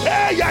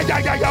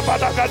 ya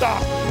badagada,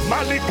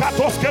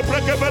 malikatos ke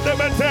breke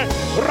vedemente,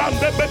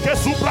 rande beke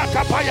supra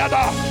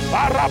kapayada,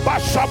 araba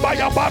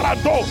shabaya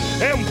barando,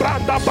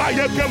 embranda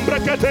baye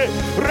kembrekete,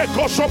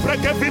 rekosho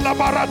breke vila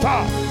barata.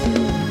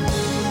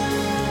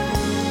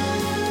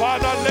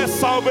 Father, let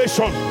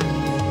salvation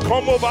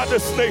come over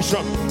this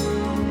nation,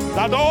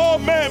 that all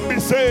men be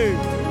saved.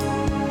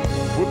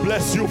 We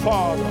bless you,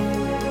 Father,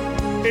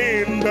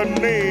 in the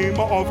name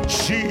of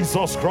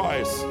Jesus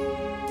Christ.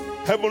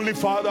 Heavenly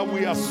Father,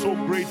 we are so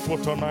grateful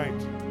tonight.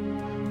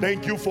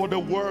 Thank you for the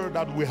word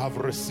that we have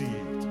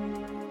received.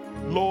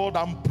 Lord,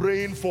 I'm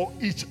praying for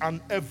each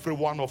and every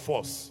one of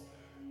us,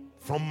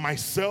 from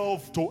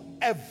myself to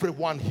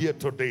everyone here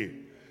today,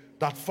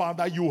 that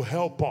Father, you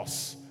help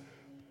us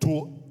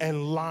to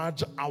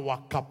enlarge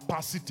our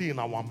capacity in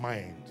our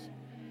mind.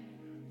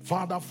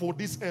 Father, for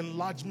this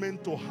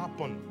enlargement to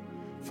happen,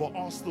 for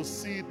us to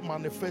see it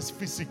manifest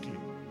physically,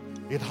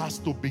 it has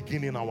to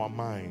begin in our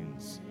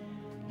minds.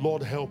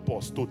 Lord, help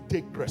us to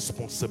take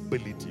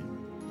responsibility.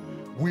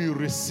 We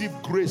receive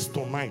grace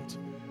tonight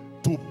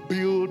to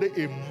build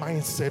a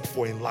mindset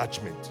for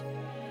enlargement.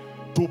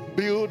 To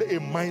build a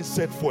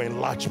mindset for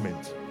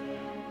enlargement.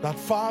 That,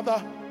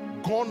 Father,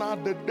 gone are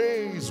the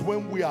days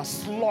when we are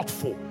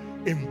slothful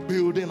in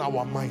building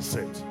our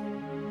mindset.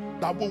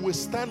 That we will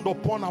stand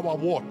upon our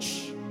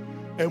watch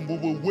and we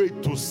will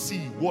wait to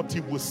see what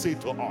he will say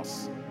to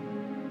us.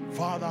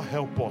 Father,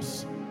 help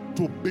us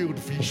to build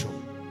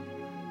vision.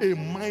 A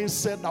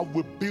mindset that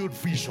will build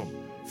vision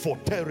for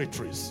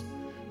territories.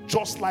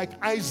 Just like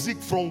Isaac,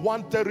 from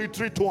one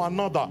territory to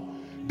another,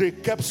 they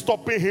kept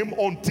stopping him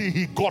until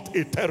he got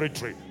a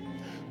territory.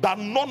 That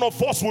none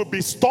of us will be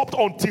stopped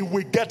until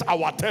we get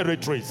our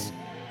territories.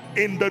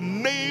 In the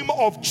name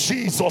of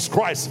Jesus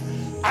Christ,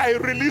 I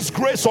release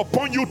grace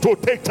upon you to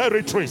take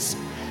territories.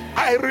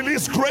 I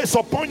release grace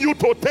upon you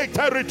to take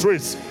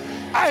territories.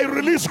 I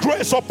release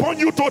grace upon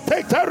you to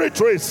take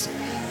territories.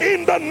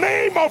 In the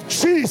name of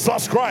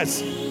Jesus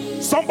Christ.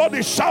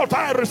 Somebody shout,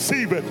 I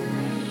receive it.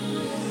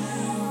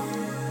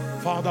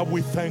 Father,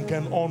 we thank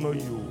and honor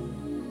you.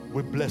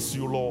 We bless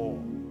you, Lord.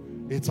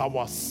 It's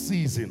our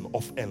season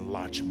of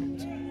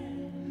enlargement.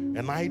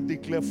 And I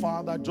declare,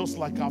 Father, just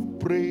like I've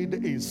prayed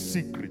in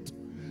secret,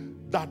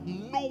 that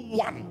no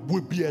one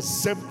will be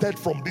exempted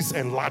from this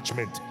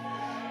enlargement.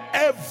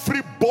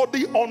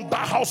 Everybody on the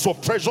House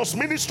of Treasures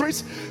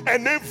Ministries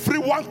and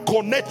everyone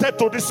connected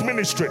to this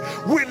ministry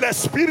will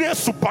experience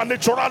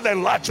supernatural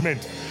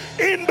enlargement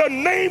in the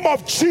name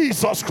of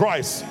Jesus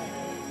Christ.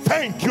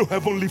 Thank you,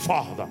 Heavenly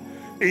Father.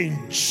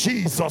 In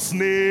Jesus'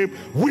 name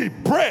we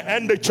pray.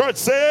 And the church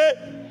say,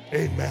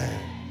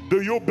 amen.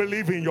 Do you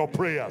believe in your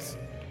prayers?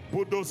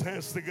 Put those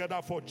hands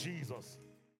together for Jesus.